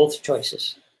always have both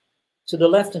choices, to the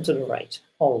left and to the right,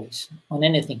 always, on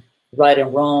anything, right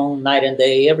and wrong, night and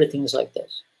day, everything is like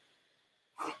this.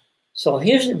 So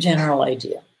here's the general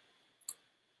idea.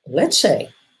 Let's say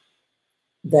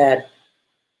that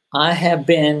I have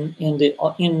been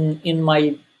in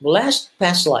my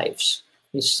past lives,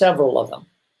 there's several of them,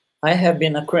 I have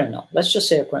been a criminal. Let's just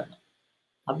say a criminal.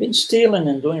 I've been stealing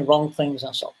and doing wrong things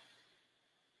and so on.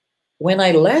 When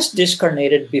I last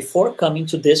discarnated before coming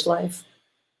to this life,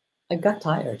 I got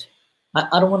tired.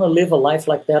 I don't want to live a life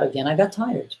like that again. I got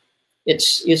tired. You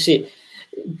see,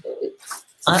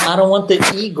 I don't want the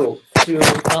ego to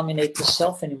dominate the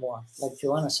self anymore, like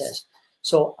Joanna says.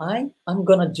 So I'm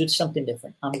going to do something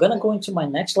different. I'm going to go into my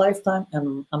next lifetime,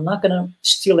 and I'm not going to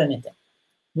steal anything.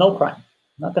 No crime.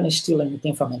 I'm not going to steal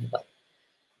anything from anybody.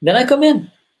 Then I come in,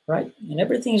 right? And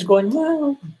everything's going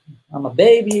well. I'm a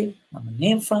baby. I'm an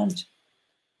infant.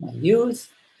 My youth.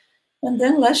 And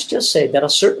then let's just say that at a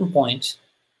certain point,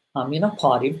 I'm in a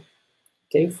party,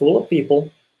 okay, full of people.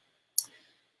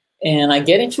 And I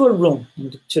get into a room,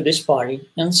 to this party,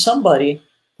 and somebody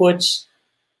puts,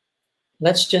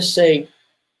 let's just say,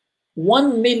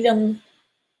 1 million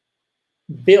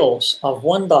bills of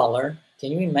 $1.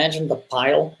 Can you imagine the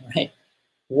pile, right?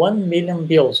 1 million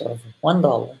bills of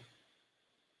 $1.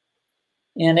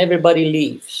 And everybody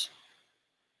leaves.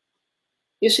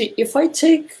 You see, if I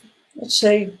take, let's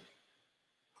say,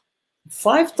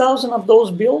 5,000 of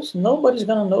those bills, nobody's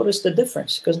going to notice the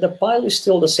difference because the pile is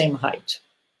still the same height.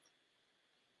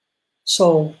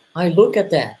 So I look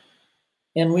at that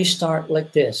and we start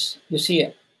like this. You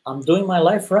see, I'm doing my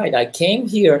life right. I came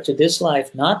here to this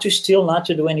life not to steal, not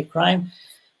to do any crime.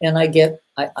 And I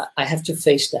have to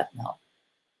face that now.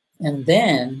 And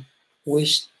then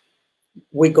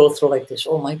we go through like this.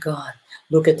 Oh my God,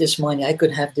 look at this money. I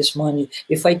could have this money.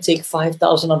 If I take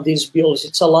 5,000 of these bills,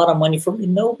 it's a lot of money for me.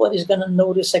 Nobody's going to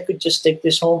notice. I could just take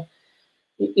this home.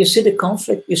 You see the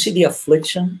conflict? You see the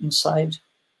affliction inside,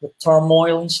 the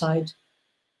turmoil inside?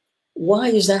 Why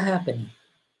is that happening?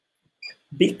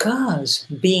 Because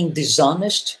being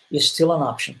dishonest is still an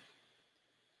option.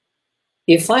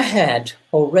 If I had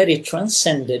already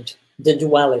transcended the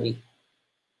duality,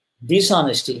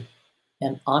 dishonesty,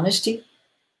 and honesty,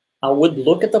 I would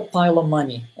look at the pile of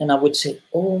money and I would say,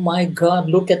 oh my God,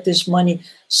 look at this money.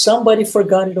 Somebody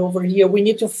forgot it over here. We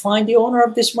need to find the owner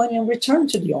of this money and return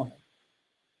to the owner.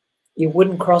 It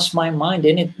wouldn't cross my mind,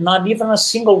 and not even a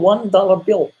single $1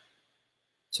 bill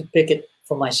to pick it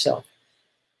for myself.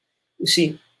 You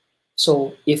see,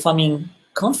 so if I'm in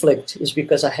conflict, it's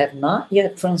because I have not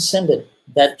yet transcended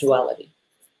that duality.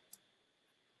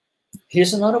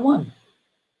 Here's another one.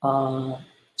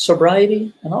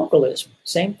 Sobriety and alcoholism,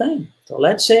 same thing. So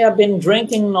let's say I've been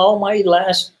drinking all my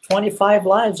last 25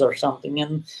 lives or something,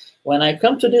 and when I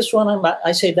come to this one,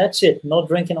 I say, that's it, no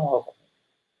drinking alcohol.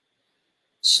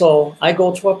 So I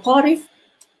go to a party,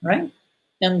 right?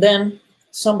 And then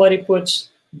somebody puts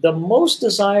the most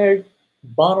desired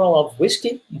bottle of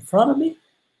whiskey in front of me,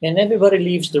 and everybody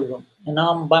leaves the room. And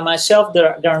I'm by myself,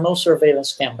 there are no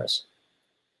surveillance cameras.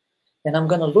 And I'm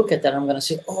going to look at that. I'm going to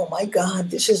say, oh my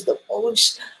God, this is the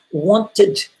most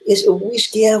wanted is a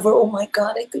whiskey ever. Oh my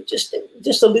God, I could just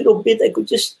a little bit, I could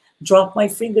just drop my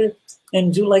finger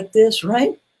and do like this,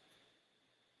 right?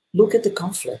 Look at the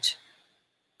conflict.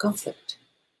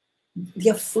 The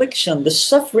affliction, the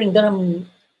suffering that I'm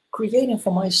creating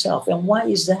for myself. And why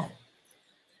is that?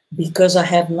 Because I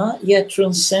have not yet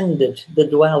transcended the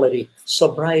duality,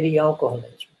 sobriety,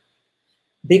 alcoholism.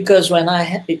 Because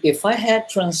if I had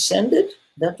transcended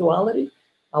that duality,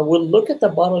 I will look at the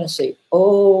bottle and say,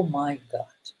 oh my God,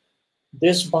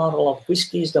 this bottle of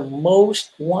whiskey is the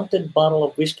most wanted bottle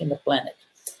of whiskey on the planet.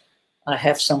 I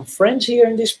have some friends here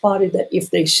in this party that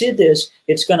if they see this,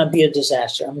 it's going to be a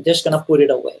disaster. I'm just going to put it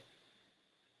away.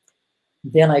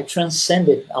 Then I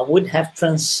transcended. I would have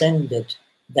transcended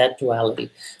that duality.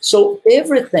 So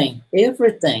everything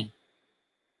in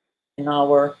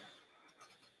our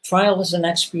trials and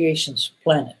expiations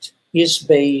planet is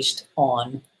based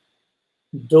on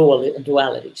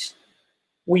dualities.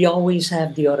 We always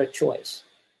have the other choice,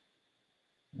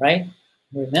 right?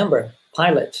 Remember,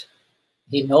 Pilate,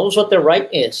 he knows what the right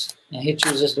is, and he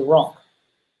chooses the wrong.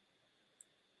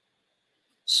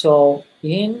 So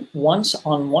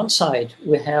on one side,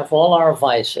 we have all our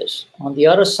vices. On the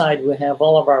other side, we have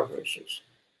all of our virtues.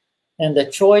 And the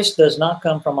choice does not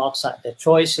come from outside. The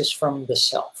choice is from the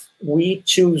self. We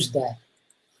choose that.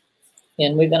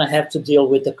 And we're going to have to deal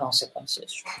with the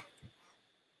consequences.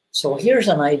 So here's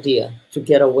an idea to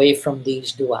get away from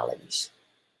these dualities.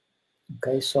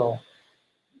 Okay, so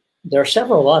there are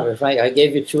several others, right? I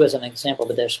gave you two as an example,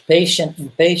 but there's patient,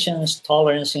 impatience,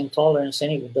 tolerance, intolerance,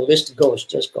 anyway, the list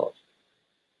just goes.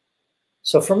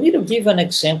 So for me to give an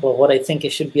example of what I think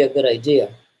it should be a good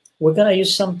idea, we're going to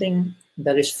use something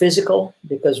that is physical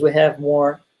because we have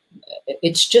more,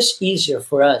 it's just easier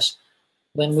for us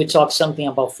when we talk something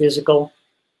about physical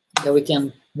that we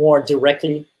can more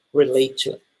directly relate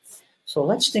to. So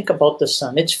let's think about the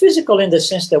sun. It's physical in the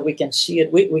sense that we can see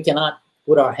it. We cannot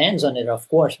put our hands on it, of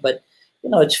course, but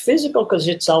it's physical because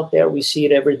it's out there. We see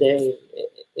it every day.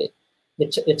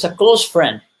 It's a close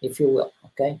friend, if you will.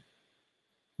 Okay.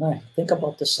 All right. Think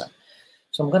about the sun.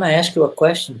 So I'm going to ask you a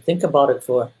question. Think about it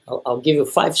I'll give you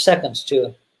 5 seconds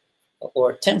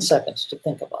or 10 seconds to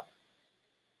think about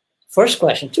it. First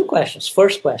question, 2 questions.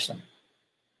 First question,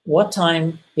 what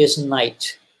time is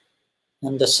night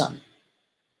in the sun?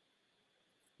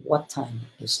 What time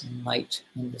is night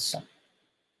in the sun?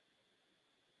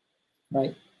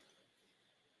 Right?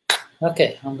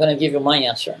 Okay, I'm going to give you my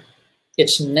answer.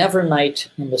 It's never night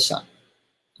in the sun.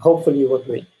 Hopefully you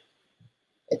agree.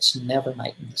 It's never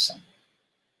night in the sun.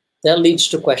 That leads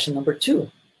to question number 2.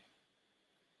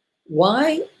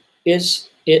 Why is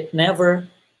it never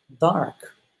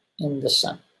dark in the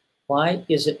sun? Why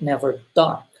is it never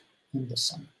dark in the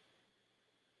sun?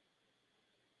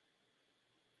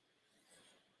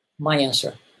 My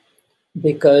answer,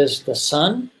 because the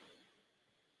sun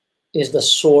is the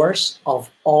source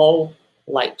of all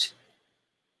light,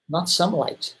 not some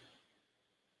light.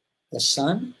 The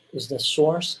sun is the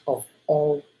source of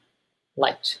all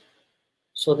light.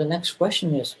 So the next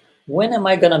question is, when am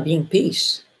I going to be in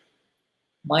peace?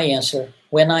 My answer,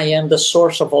 when I am the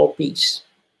source of all peace.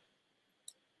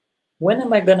 When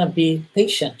am I going to be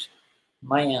patient?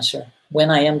 My answer, when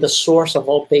I am the source of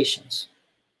all patience.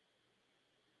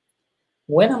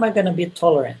 When am I going to be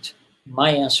tolerant? My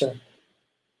answer,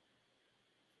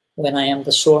 when I am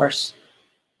the source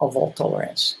of all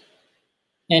tolerance.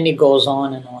 And it goes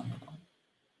on and on and on.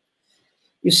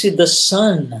 You see, the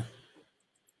sun,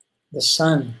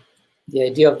 the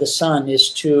idea of the sun is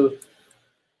to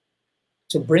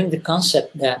bring the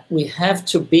concept that we have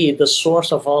to be the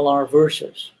source of all our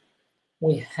virtues.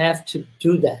 We have to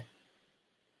do that.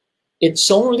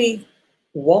 It's only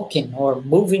walking or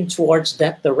moving towards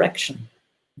that direction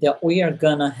that we are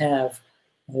going to have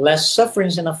less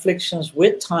sufferings and afflictions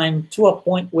with time to a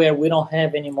point where we don't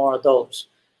have any more of those.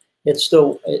 It's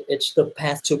the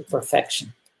path to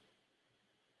perfection.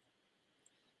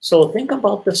 So think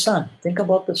about the sun. Think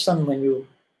about the sun when you,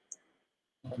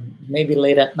 maybe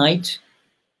late at night.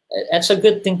 That's a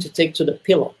good thing to take to the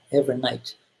pillow every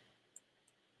night.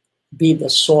 Be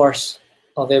the source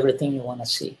of everything you want to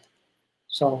see.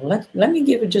 So let me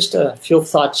give you just a few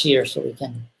thoughts here so we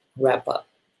can wrap up.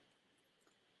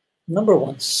 Number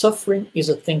 1, suffering is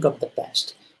a thing of the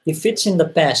past. If it's in the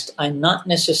past, I not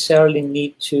necessarily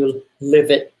need to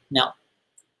live it now.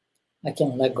 I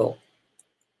can let go.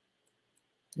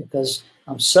 Because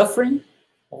I'm suffering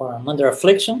or I'm under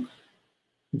affliction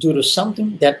due to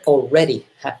something that already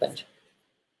happened.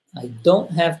 I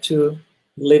don't have to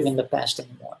live in the past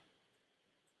anymore.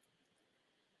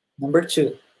 Number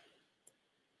 2,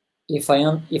 if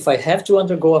I have to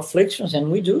undergo afflictions, and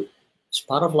we do, it's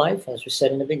part of life, as we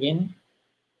said in the beginning,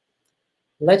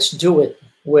 let's do it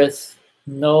with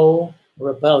no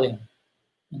rebellion,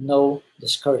 no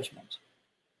discouragement.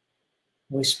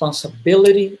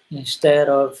 Responsibility instead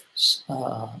of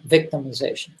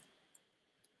victimization.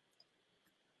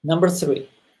 Number 3,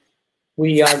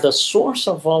 we are the source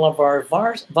of all of our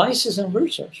vices and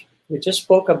virtues. We just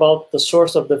spoke about the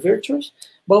source of the virtues,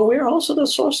 but we're also the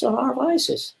source of our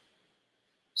vices.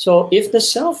 So if the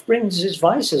self brings its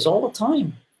vices all the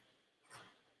time,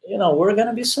 we're going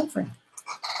to be suffering.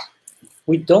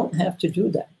 We don't have to do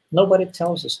that. Nobody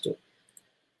tells us to.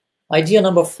 Idea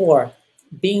number 4,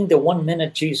 being the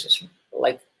 1-minute Jesus.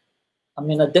 Like, I'm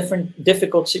in a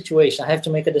difficult situation. I have to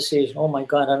make a decision. Oh my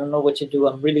God, I don't know what to do.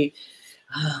 I'm really,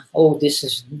 this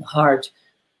is hard.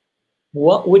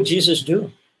 What would Jesus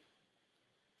do?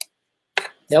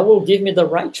 That will give me the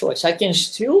right choice. I can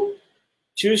still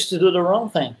choose to do the wrong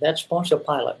thing. That's Pontius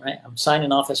Pilate, right? I'm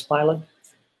signing off as Pilate.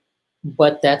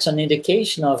 But that's an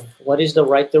indication of what is the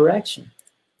right direction.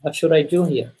 What should I do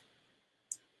here?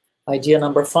 Idea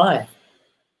number 5.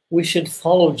 We should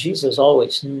follow Jesus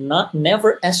always.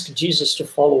 Never ask Jesus to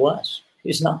follow us.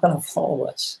 He's not going to follow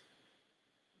us.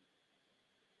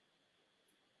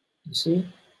 You see?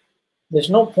 There's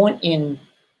no point in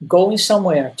going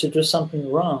somewhere to do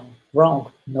something wrong,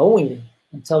 knowingly,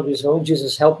 and tell Jesus, oh,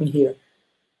 Jesus, help me here.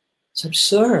 It's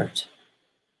absurd.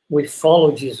 We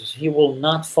follow Jesus. He will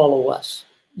not follow us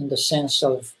in the sense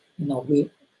of,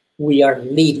 we are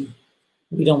leading.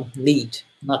 We don't lead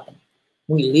nothing.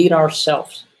 We lead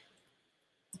ourselves.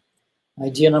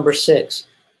 Idea number 6.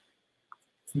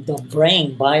 The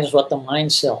brain buys what the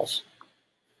mind sells.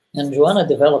 And Joanna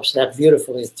develops that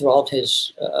beautifully throughout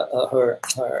her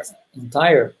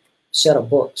entire set of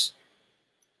books.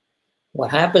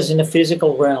 What happens in the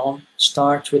physical realm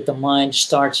starts with the mind,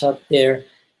 starts up there,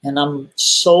 and I'm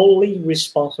solely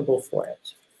responsible for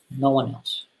it. No one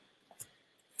else.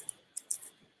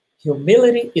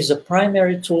 Humility is a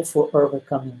primary tool for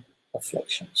overcoming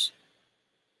afflictions.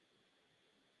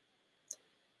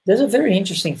 There's a very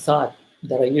interesting thought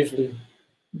that I usually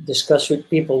discuss with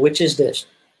people, which is this.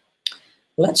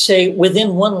 Let's say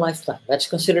within one lifetime, let's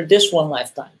consider this one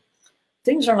lifetime.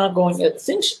 Things are not going,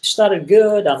 things started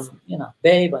good. I'm,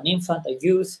 babe, an infant, a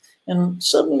youth. And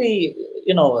suddenly,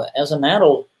 as an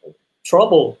adult,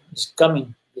 trouble is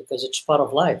coming because it's part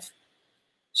of life.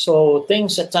 So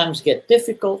things at times get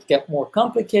difficult, get more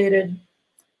complicated.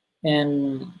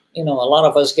 And, a lot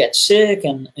of us get sick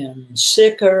and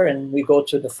sicker, and we go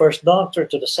to the first doctor,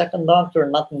 to the second doctor,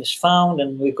 and nothing is found,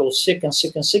 and we go sick and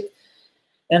sick and sick.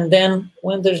 And then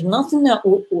when there's nothing,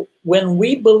 when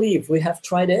we believe we have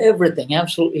tried everything,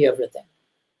 absolutely everything,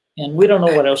 and we don't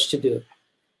know what else to do,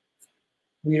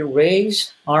 we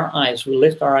raise our eyes, we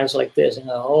lift our eyes like this and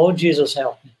go, oh, Jesus,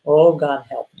 help me. Oh, God,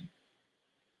 help me.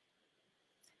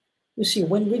 You see,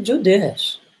 when we do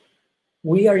this,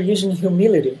 we are using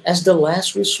humility as the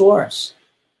last resource.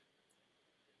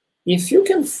 If you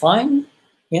can find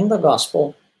in the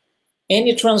gospel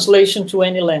any translation to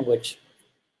any language,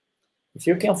 if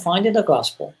you can find in the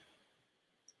gospel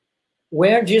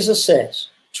where Jesus says,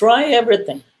 try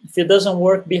everything. If it doesn't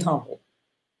work, be humble.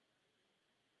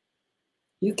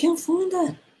 You can't find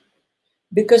that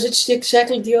because it's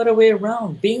exactly the other way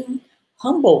around. Being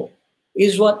humble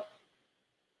is what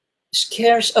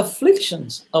scares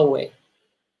afflictions away.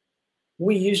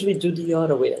 We usually do the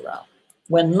other way around.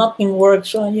 When nothing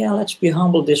works, let's be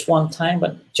humble this one time,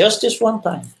 but just this one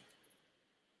time.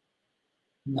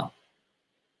 No.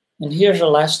 And here's the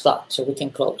last thought, so we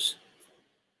can close.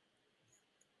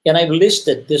 And I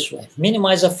listed this way: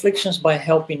 minimize afflictions by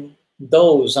helping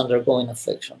those undergoing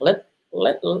affliction. Let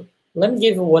me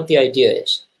give you what the idea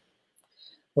is.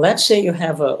 Let's say you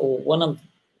have a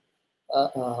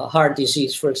heart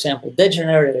disease, for example,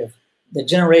 degenerative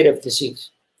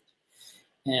disease.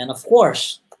 And of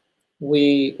course,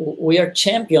 we are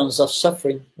champions of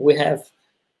suffering. We have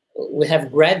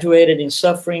graduated in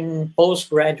suffering,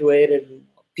 post-graduated,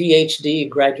 PhD,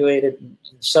 graduated in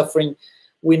suffering.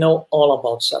 We know all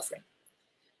about suffering.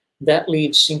 That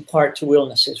leads in part to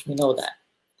illnesses. We know that.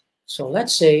 So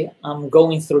let's say I'm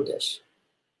going through this.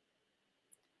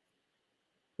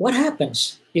 What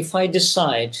happens if I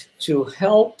decide to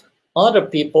help other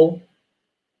people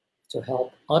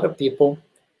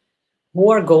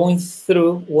who are going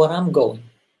through what I'm going?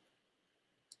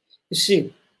 You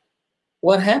see,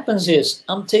 what happens is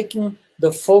I'm taking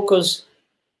the focus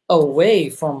away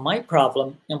from my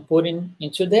problem and putting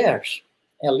into theirs,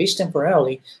 at least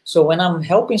temporarily. So when I'm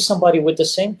helping somebody with the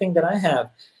same thing that I have,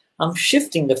 I'm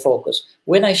shifting the focus.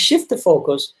 When I shift the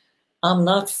focus, I'm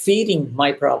not feeding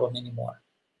my problem anymore.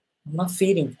 I'm not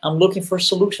feeding. I'm looking for a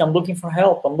solution. I'm looking for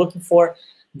help. I'm looking for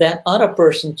that other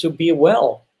person to be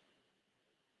well,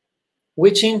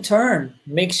 which in turn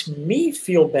makes me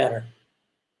feel better.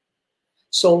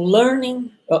 So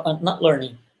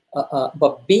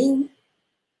but being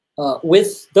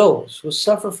with those who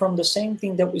suffer from the same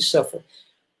thing that we suffer,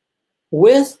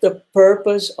 with the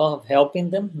purpose of helping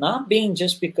them, not being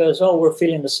just because, we're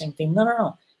feeling the same thing.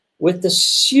 No. With the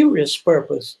serious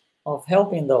purpose of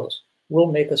helping those.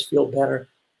 will make us feel better,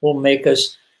 will make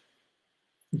us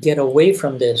get away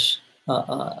from this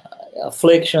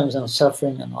afflictions and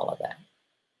suffering and all of that.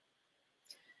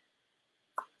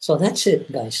 So that's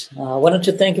it, guys. I wanted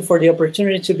to thank you for the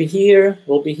opportunity to be here.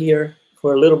 We'll be here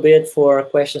for a little bit for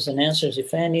questions and answers,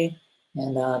 if any.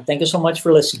 And thank you so much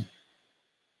for listening.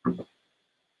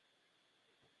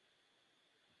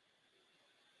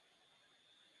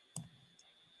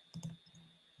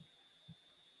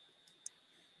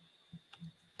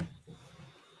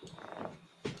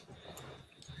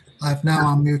 I've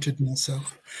now unmuted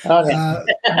myself.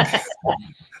 Okay.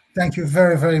 Thank you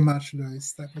very, very much,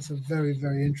 Luiz. That was a very,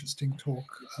 very interesting talk.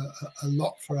 A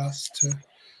lot for us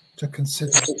to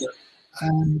consider.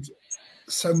 And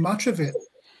so much of it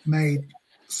made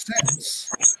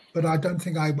sense, but I don't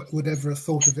think I would ever have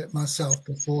thought of it myself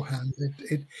beforehand.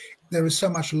 There is so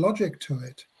much logic to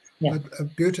it,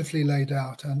 but beautifully laid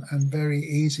out and very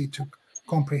easy to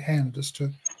comprehend as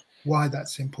to why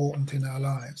that's important in our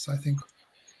lives. I think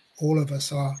all of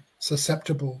us are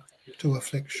susceptible to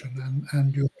affliction,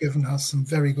 and you've given us some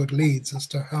very good leads as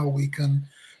to how we can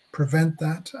prevent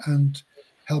that and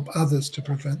help others to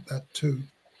prevent that too.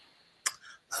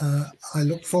 I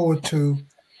look forward to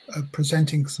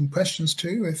presenting some questions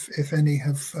too, if any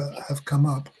have come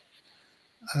up.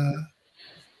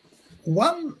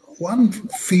 One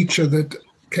feature that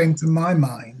came to my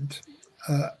mind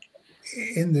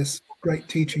in this great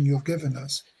teaching you've given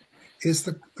us is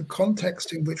the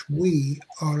context in which we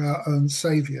are our own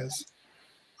saviors.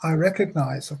 I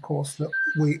recognize, of course, that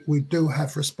we do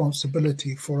have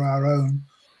responsibility for our own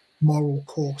moral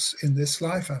course in this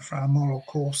life and for our moral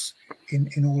course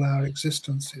in all our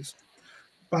existences.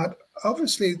 But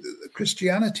obviously,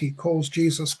 Christianity calls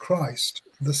Jesus Christ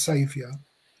the Savior.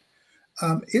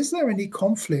 Is there any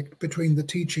conflict between the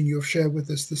teaching you've shared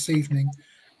with us this evening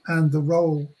and the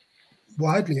role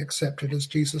widely accepted as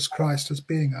Jesus Christ as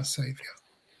being our Savior?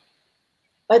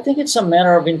 I think it's a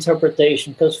matter of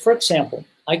interpretation, because, for example,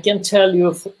 I can tell you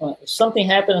if something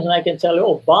happens and I can tell you,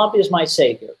 oh, Bob is my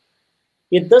Savior.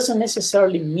 It doesn't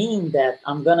necessarily mean that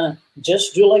I'm going to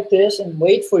just do like this and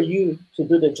wait for you to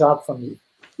do the job for me.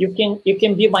 You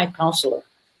can be my counselor.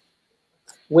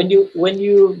 When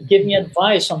you give me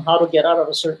advice on how to get out of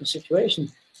a certain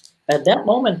situation, at that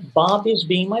moment, Bob is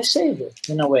being my savior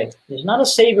in a way. He's not a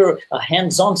savior, a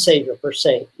hands-on savior per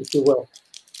se, if you will.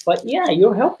 But yeah,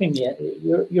 you're helping me.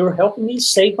 You're helping me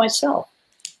save myself.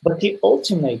 But the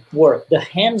ultimate work, the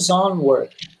hands-on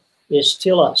work, is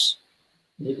still us.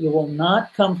 It will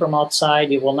not come from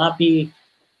outside. It will not be.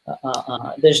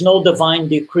 There's no divine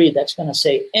decree that's going to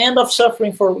say end of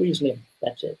suffering for Luiz Lima.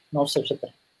 That's it. No such a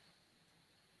thing.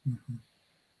 Mm-hmm.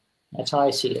 That's how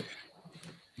I see it.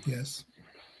 Yes.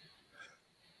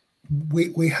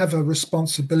 We have a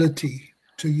responsibility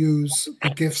to use the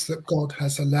gifts that God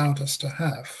has allowed us to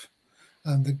have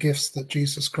and the gifts that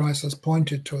Jesus Christ has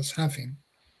pointed to us having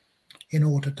in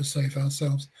order to save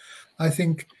ourselves. I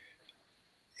think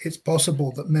it's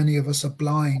possible that many of us are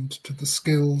blind to the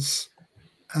skills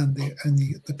and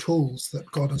the tools that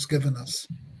God has given us.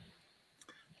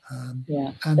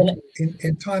 And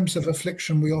in times of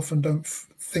affliction, we often don't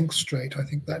think straight. I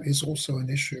think that is also an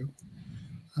issue.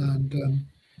 And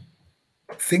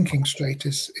thinking straight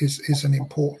is an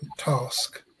important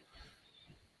task.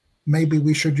 Maybe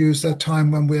we should use that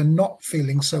time when we're not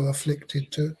feeling so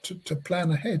afflicted to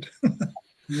plan ahead.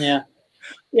 Yeah.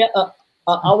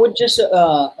 I would just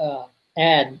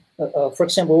add, for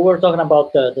example, we were talking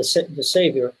about the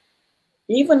Savior.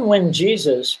 Even when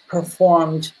Jesus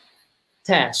performed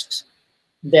tasks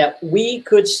that we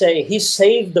could say he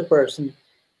saved the person,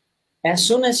 as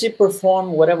soon as he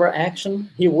performed whatever action,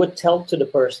 he would tell the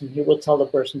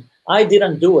person, I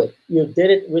didn't do it. You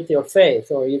did it with your faith,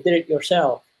 or you did it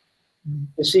yourself. Mm-hmm.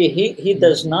 You see, he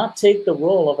does not take the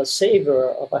role of a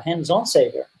savior, of a hands-on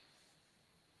savior.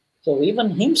 So even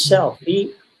himself,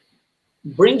 he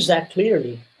brings that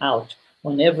clearly out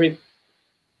on every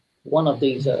one of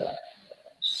these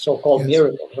so-called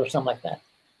miracles or something like that.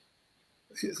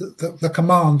 The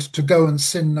command to go and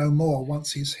sin no more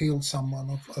once he's healed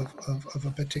someone of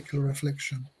a particular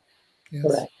affliction. Yes.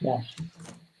 Correct, yes.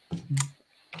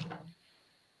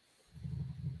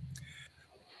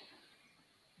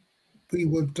 We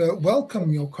would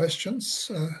welcome your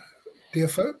questions, dear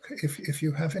folk, if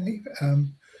you have any.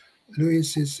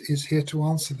 Luiz is here to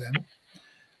answer them.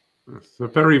 They're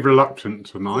very reluctant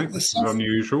tonight, which is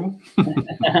unusual.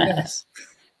 Yes.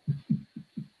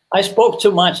 I spoke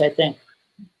too much, I think.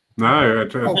 No,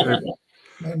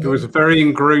 it was a very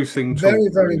engrossing talk. Very,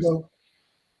 very well.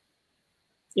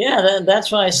 Yeah,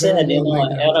 that's why I said, Very well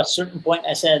laid out. at a certain point,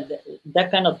 I said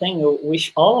that kind of thing,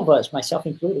 all of us, myself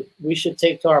included, we should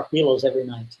take to our pillows every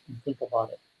night and think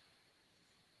about it.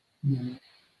 Mm-hmm.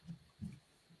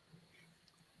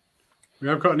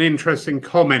 I've got an interesting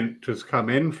comment that's come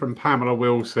in from Pamela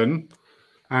Wilson,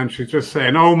 and she's just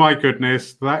saying, "Oh my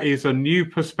goodness, that is a new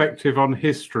perspective on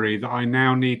history that I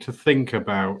now need to think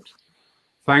about.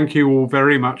 Thank you all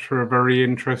very much for a very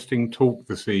interesting talk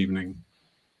this evening."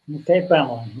 Okay,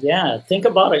 Pamela. Yeah, think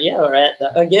about it. Yeah, right.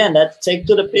 Again, that take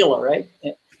to the pillow, right?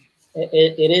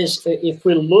 It is, if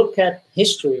we look at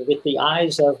history with the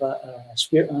eyes of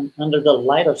spirit, under the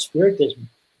light of Spiritism,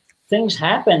 things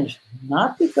happened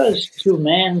not because 2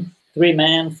 men, 3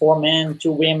 men, 4 men,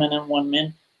 2 women, and 1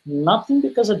 man. Nothing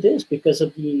because of this, because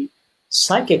of the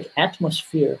psychic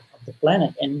atmosphere of the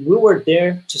planet, and we were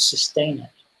there to sustain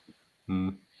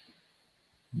it,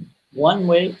 one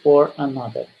way or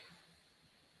another.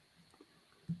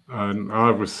 And I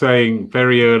was saying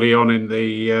very early on in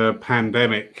the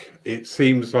pandemic, it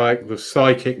seems like the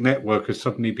psychic network has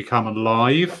suddenly become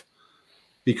alive,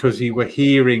 because you were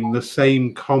hearing the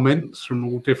same comments from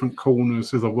all different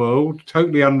corners of the world,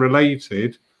 totally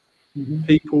unrelated,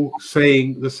 people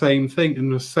saying the same thing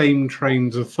and the same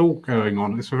trains of thought going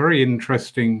on. It's a very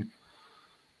interesting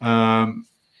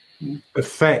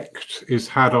effect it's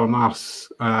had on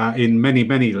us in many,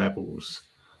 many levels.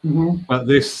 But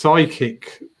this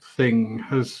psychic thing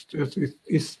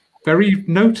is very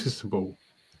noticeable.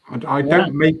 And I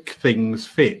don't make things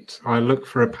fit. I look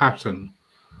for a pattern,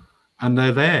 and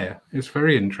they're there. It's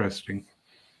very interesting.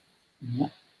 Yeah.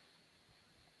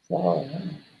 So,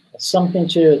 something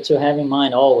to have in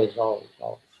mind always.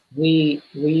 We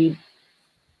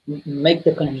make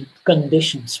the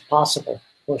conditions possible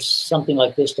for something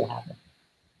like this to happen.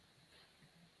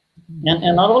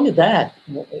 And not only that,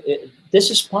 this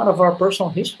is part of our personal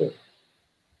history.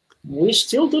 We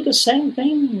still do the same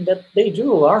thing that they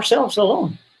do, ourselves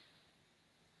alone.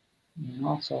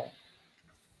 So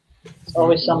it's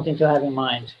always something to have in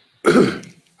mind.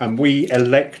 And we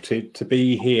elected to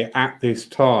be here at this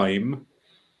time,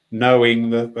 knowing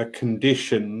the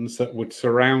conditions that would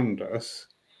surround us.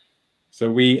 So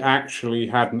we actually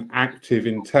had an active,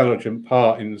 intelligent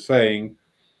part in saying,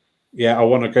 yeah, I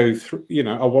want to go through,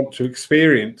 I want to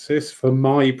experience this for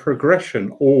my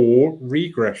progression or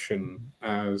regression.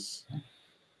 As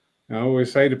I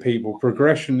always say to people,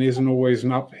 progression isn't always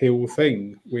an uphill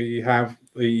thing. We have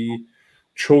the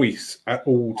choice at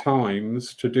all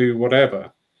times to do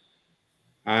whatever.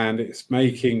 And it's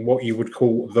making what you would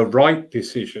call the right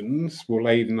decisions will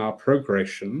aid in our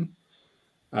progression.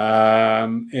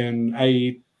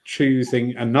 In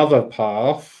choosing another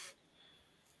path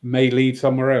may lead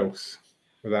somewhere else,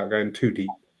 without going too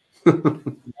deep.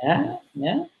 Yeah.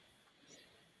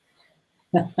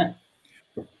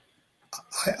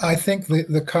 I think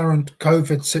the current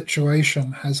COVID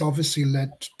situation has obviously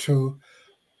led to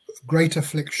great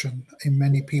affliction in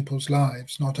many people's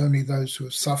lives, not only those who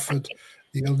have suffered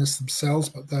the illness themselves,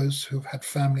 but those who've had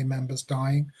family members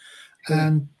dying,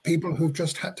 and people who've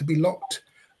just had to be locked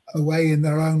away in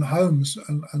their own homes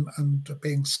and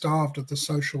being starved of the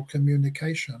social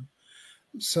communication.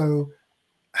 So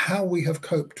how we have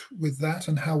coped with that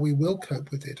and how we will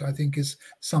cope with it, I think, is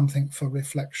something for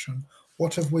reflection.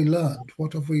 What have we learned?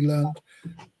 What have we learned?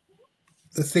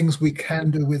 The things we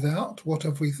can do without? What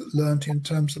have we learned in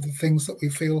terms of the things that we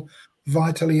feel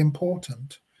vitally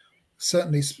important?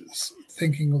 Certainly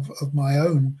thinking of my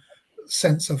own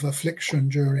sense of affliction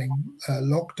during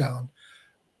lockdown,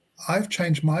 I've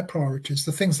changed my priorities.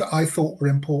 The things that I thought were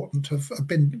important have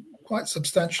been quite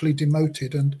substantially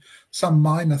demoted, and some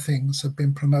minor things have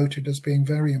been promoted as being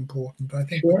very important. I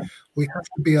think we have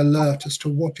to be alert as to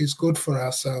what is good for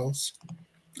ourselves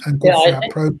and good for our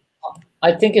progress.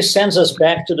 I think it sends us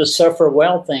back to the suffer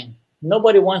well thing.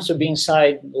 Nobody wants to be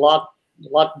inside,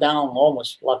 locked down,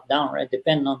 almost locked down, right?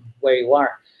 Depending on where you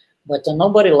are. But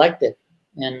nobody liked it.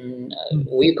 And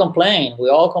we complain. We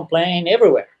all complain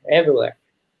everywhere.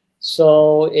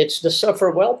 So it's the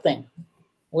suffer well thing.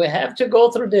 We have to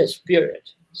go through this period.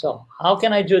 So how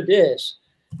can I do this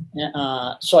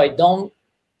so I don't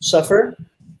suffer?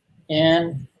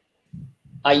 And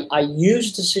I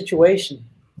use the situation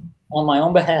on my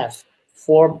own behalf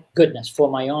for goodness, for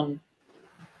my own,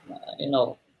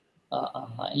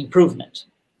 improvement.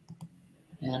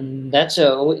 And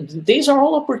these are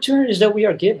all opportunities that we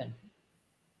are given.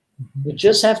 We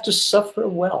just have to suffer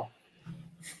well.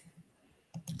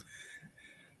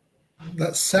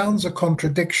 That sounds a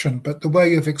contradiction, but the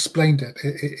way you've explained it,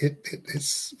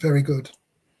 it's very good.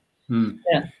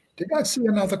 Yeah. Did I see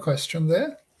another question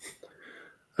there?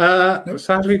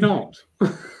 Sadly not.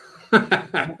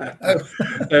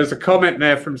 There's a comment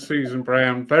there from Susan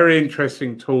Brown. Very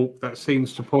interesting talk that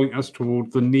seems to point us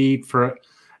toward the need for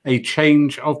a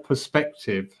change of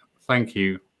perspective. Thank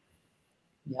you.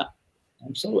 Yeah,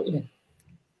 absolutely.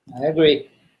 I agree.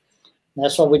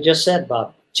 That's what we just said,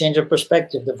 Bob. Change of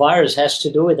perspective. The virus has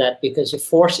to do with that because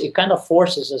it kind of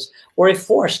forces us, or it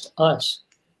forced us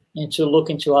into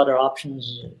looking to other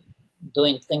options,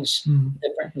 doing things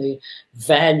differently,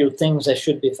 value things that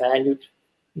should be valued.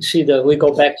 You see that we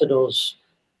go back to those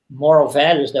moral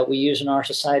values that we use in our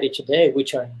society today,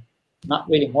 which are not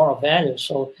really moral values.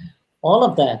 So all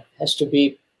of that has to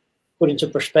be put into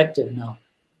perspective now.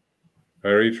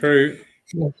 Very true.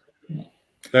 Yes.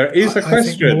 There is a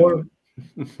question.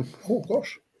 Oh,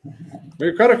 gosh.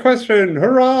 We've got a question.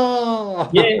 Hurrah!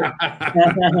 Yeah.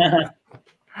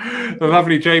 The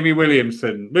lovely Jamie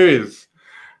Williamson. Luiz,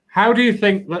 how do you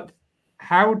think the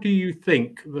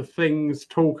things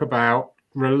talk about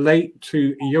relate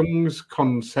to Jung's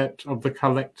concept of the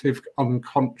collective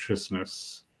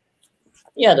unconsciousness?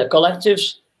 Yeah, the collective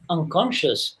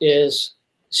unconscious is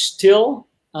still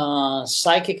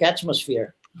psychic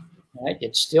atmosphere, right?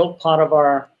 It's still part of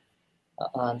our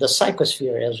the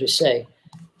psychosphere, as we say.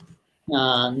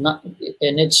 And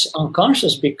it's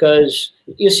unconscious because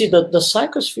you see the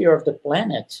psychosphere of the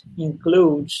planet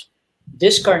includes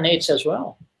discarnates as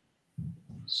well.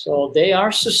 So they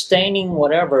are sustaining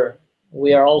whatever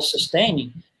we are all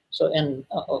sustaining. So and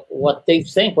what they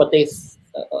think,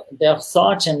 their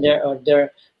thoughts and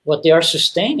their what they are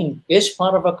sustaining is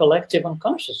part of a collective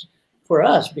unconscious for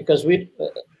us because we,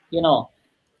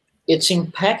 it's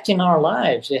impacting our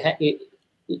lives.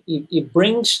 It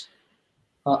brings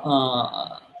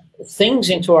things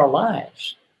into our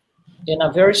lives in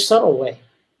a very subtle way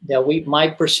that we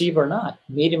might perceive or not.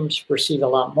 Mediums perceive a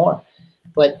lot more,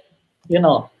 but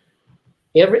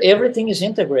everything is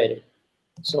integrated.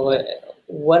 So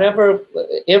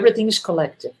everything is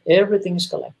collective. Everything is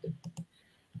collective,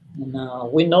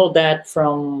 and we know that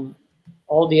from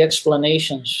all the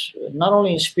explanations, not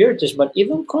only in Spiritist but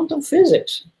even quantum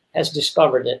physics has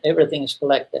discovered that everything is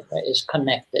collective, right? Is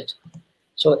connected.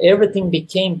 So everything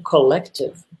became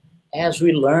collective as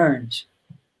we learned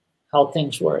how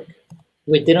things work.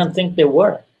 We didn't think they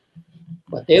were,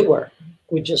 but they were.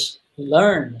 We just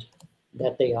learned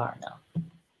that they are now.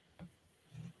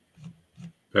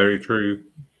 Very true.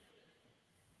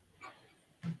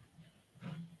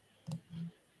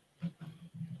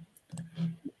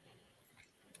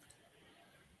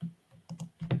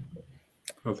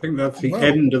 I think that's the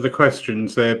end of the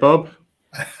questions there, Bob.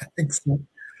 I think so.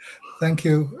 Thank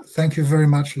you. Thank you very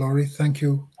much, Laurie. Thank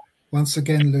you once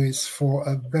again, Luiz, for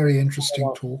a very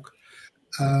interesting talk.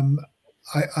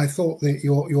 I thought that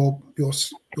your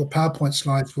PowerPoint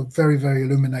slides were very, very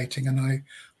illuminating, and I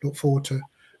look forward to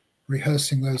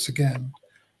rehearsing those again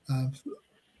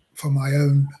for my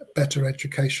own better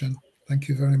education. Thank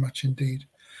you very much indeed.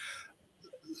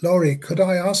 Laurie, could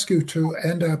I ask you to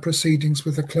end our proceedings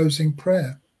with a closing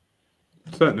prayer?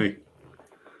 Certainly.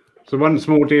 So once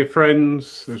more, dear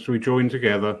friends, as we join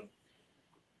together,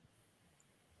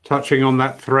 touching on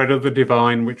that thread of the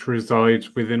divine which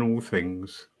resides within all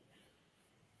things,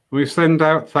 we send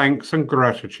out thanks and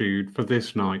gratitude for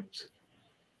this night,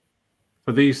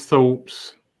 for these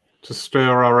thoughts to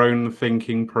stir our own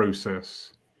thinking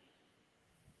process,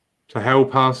 to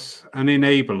help us and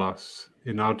enable us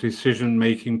in our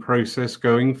decision-making process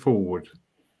going forward,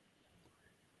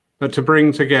 but to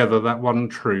bring together that one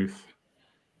truth,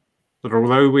 that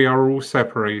although we are all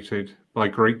separated by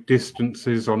great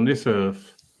distances on this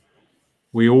earth,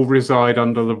 we all reside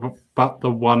under the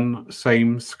one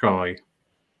same sky,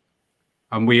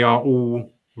 and we are all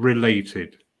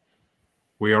related.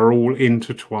 We are all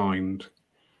intertwined.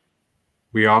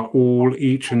 We are all,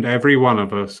 each and every one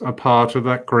of us, a part of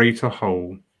that greater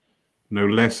whole, no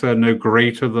lesser, no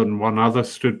greater than one other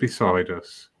stood beside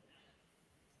us.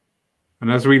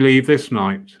 And as we leave this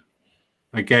night,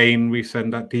 again we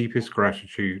send that deepest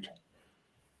gratitude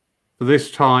for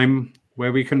this time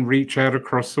where we can reach out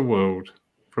across the world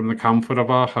from the comfort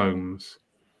of our homes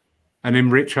and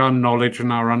enrich our knowledge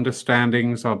and our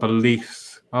understandings, our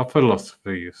beliefs, our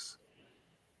philosophies.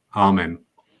 Amen.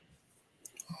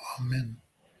 Amen.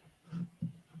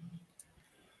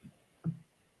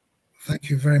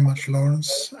 Thank you very much,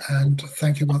 Lawrence. And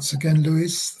thank you once again,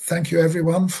 Luiz. Thank you,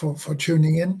 everyone, for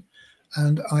tuning in.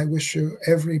 And I wish you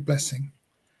every blessing.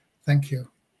 Thank you.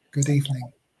 Good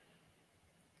evening.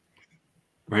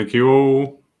 Thank you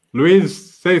all.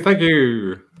 Luiz, say thank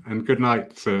you and good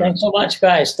night, sir. Thanks so much,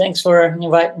 guys. Thanks for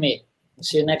inviting me.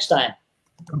 See you next time.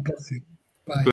 God bless you. Bye.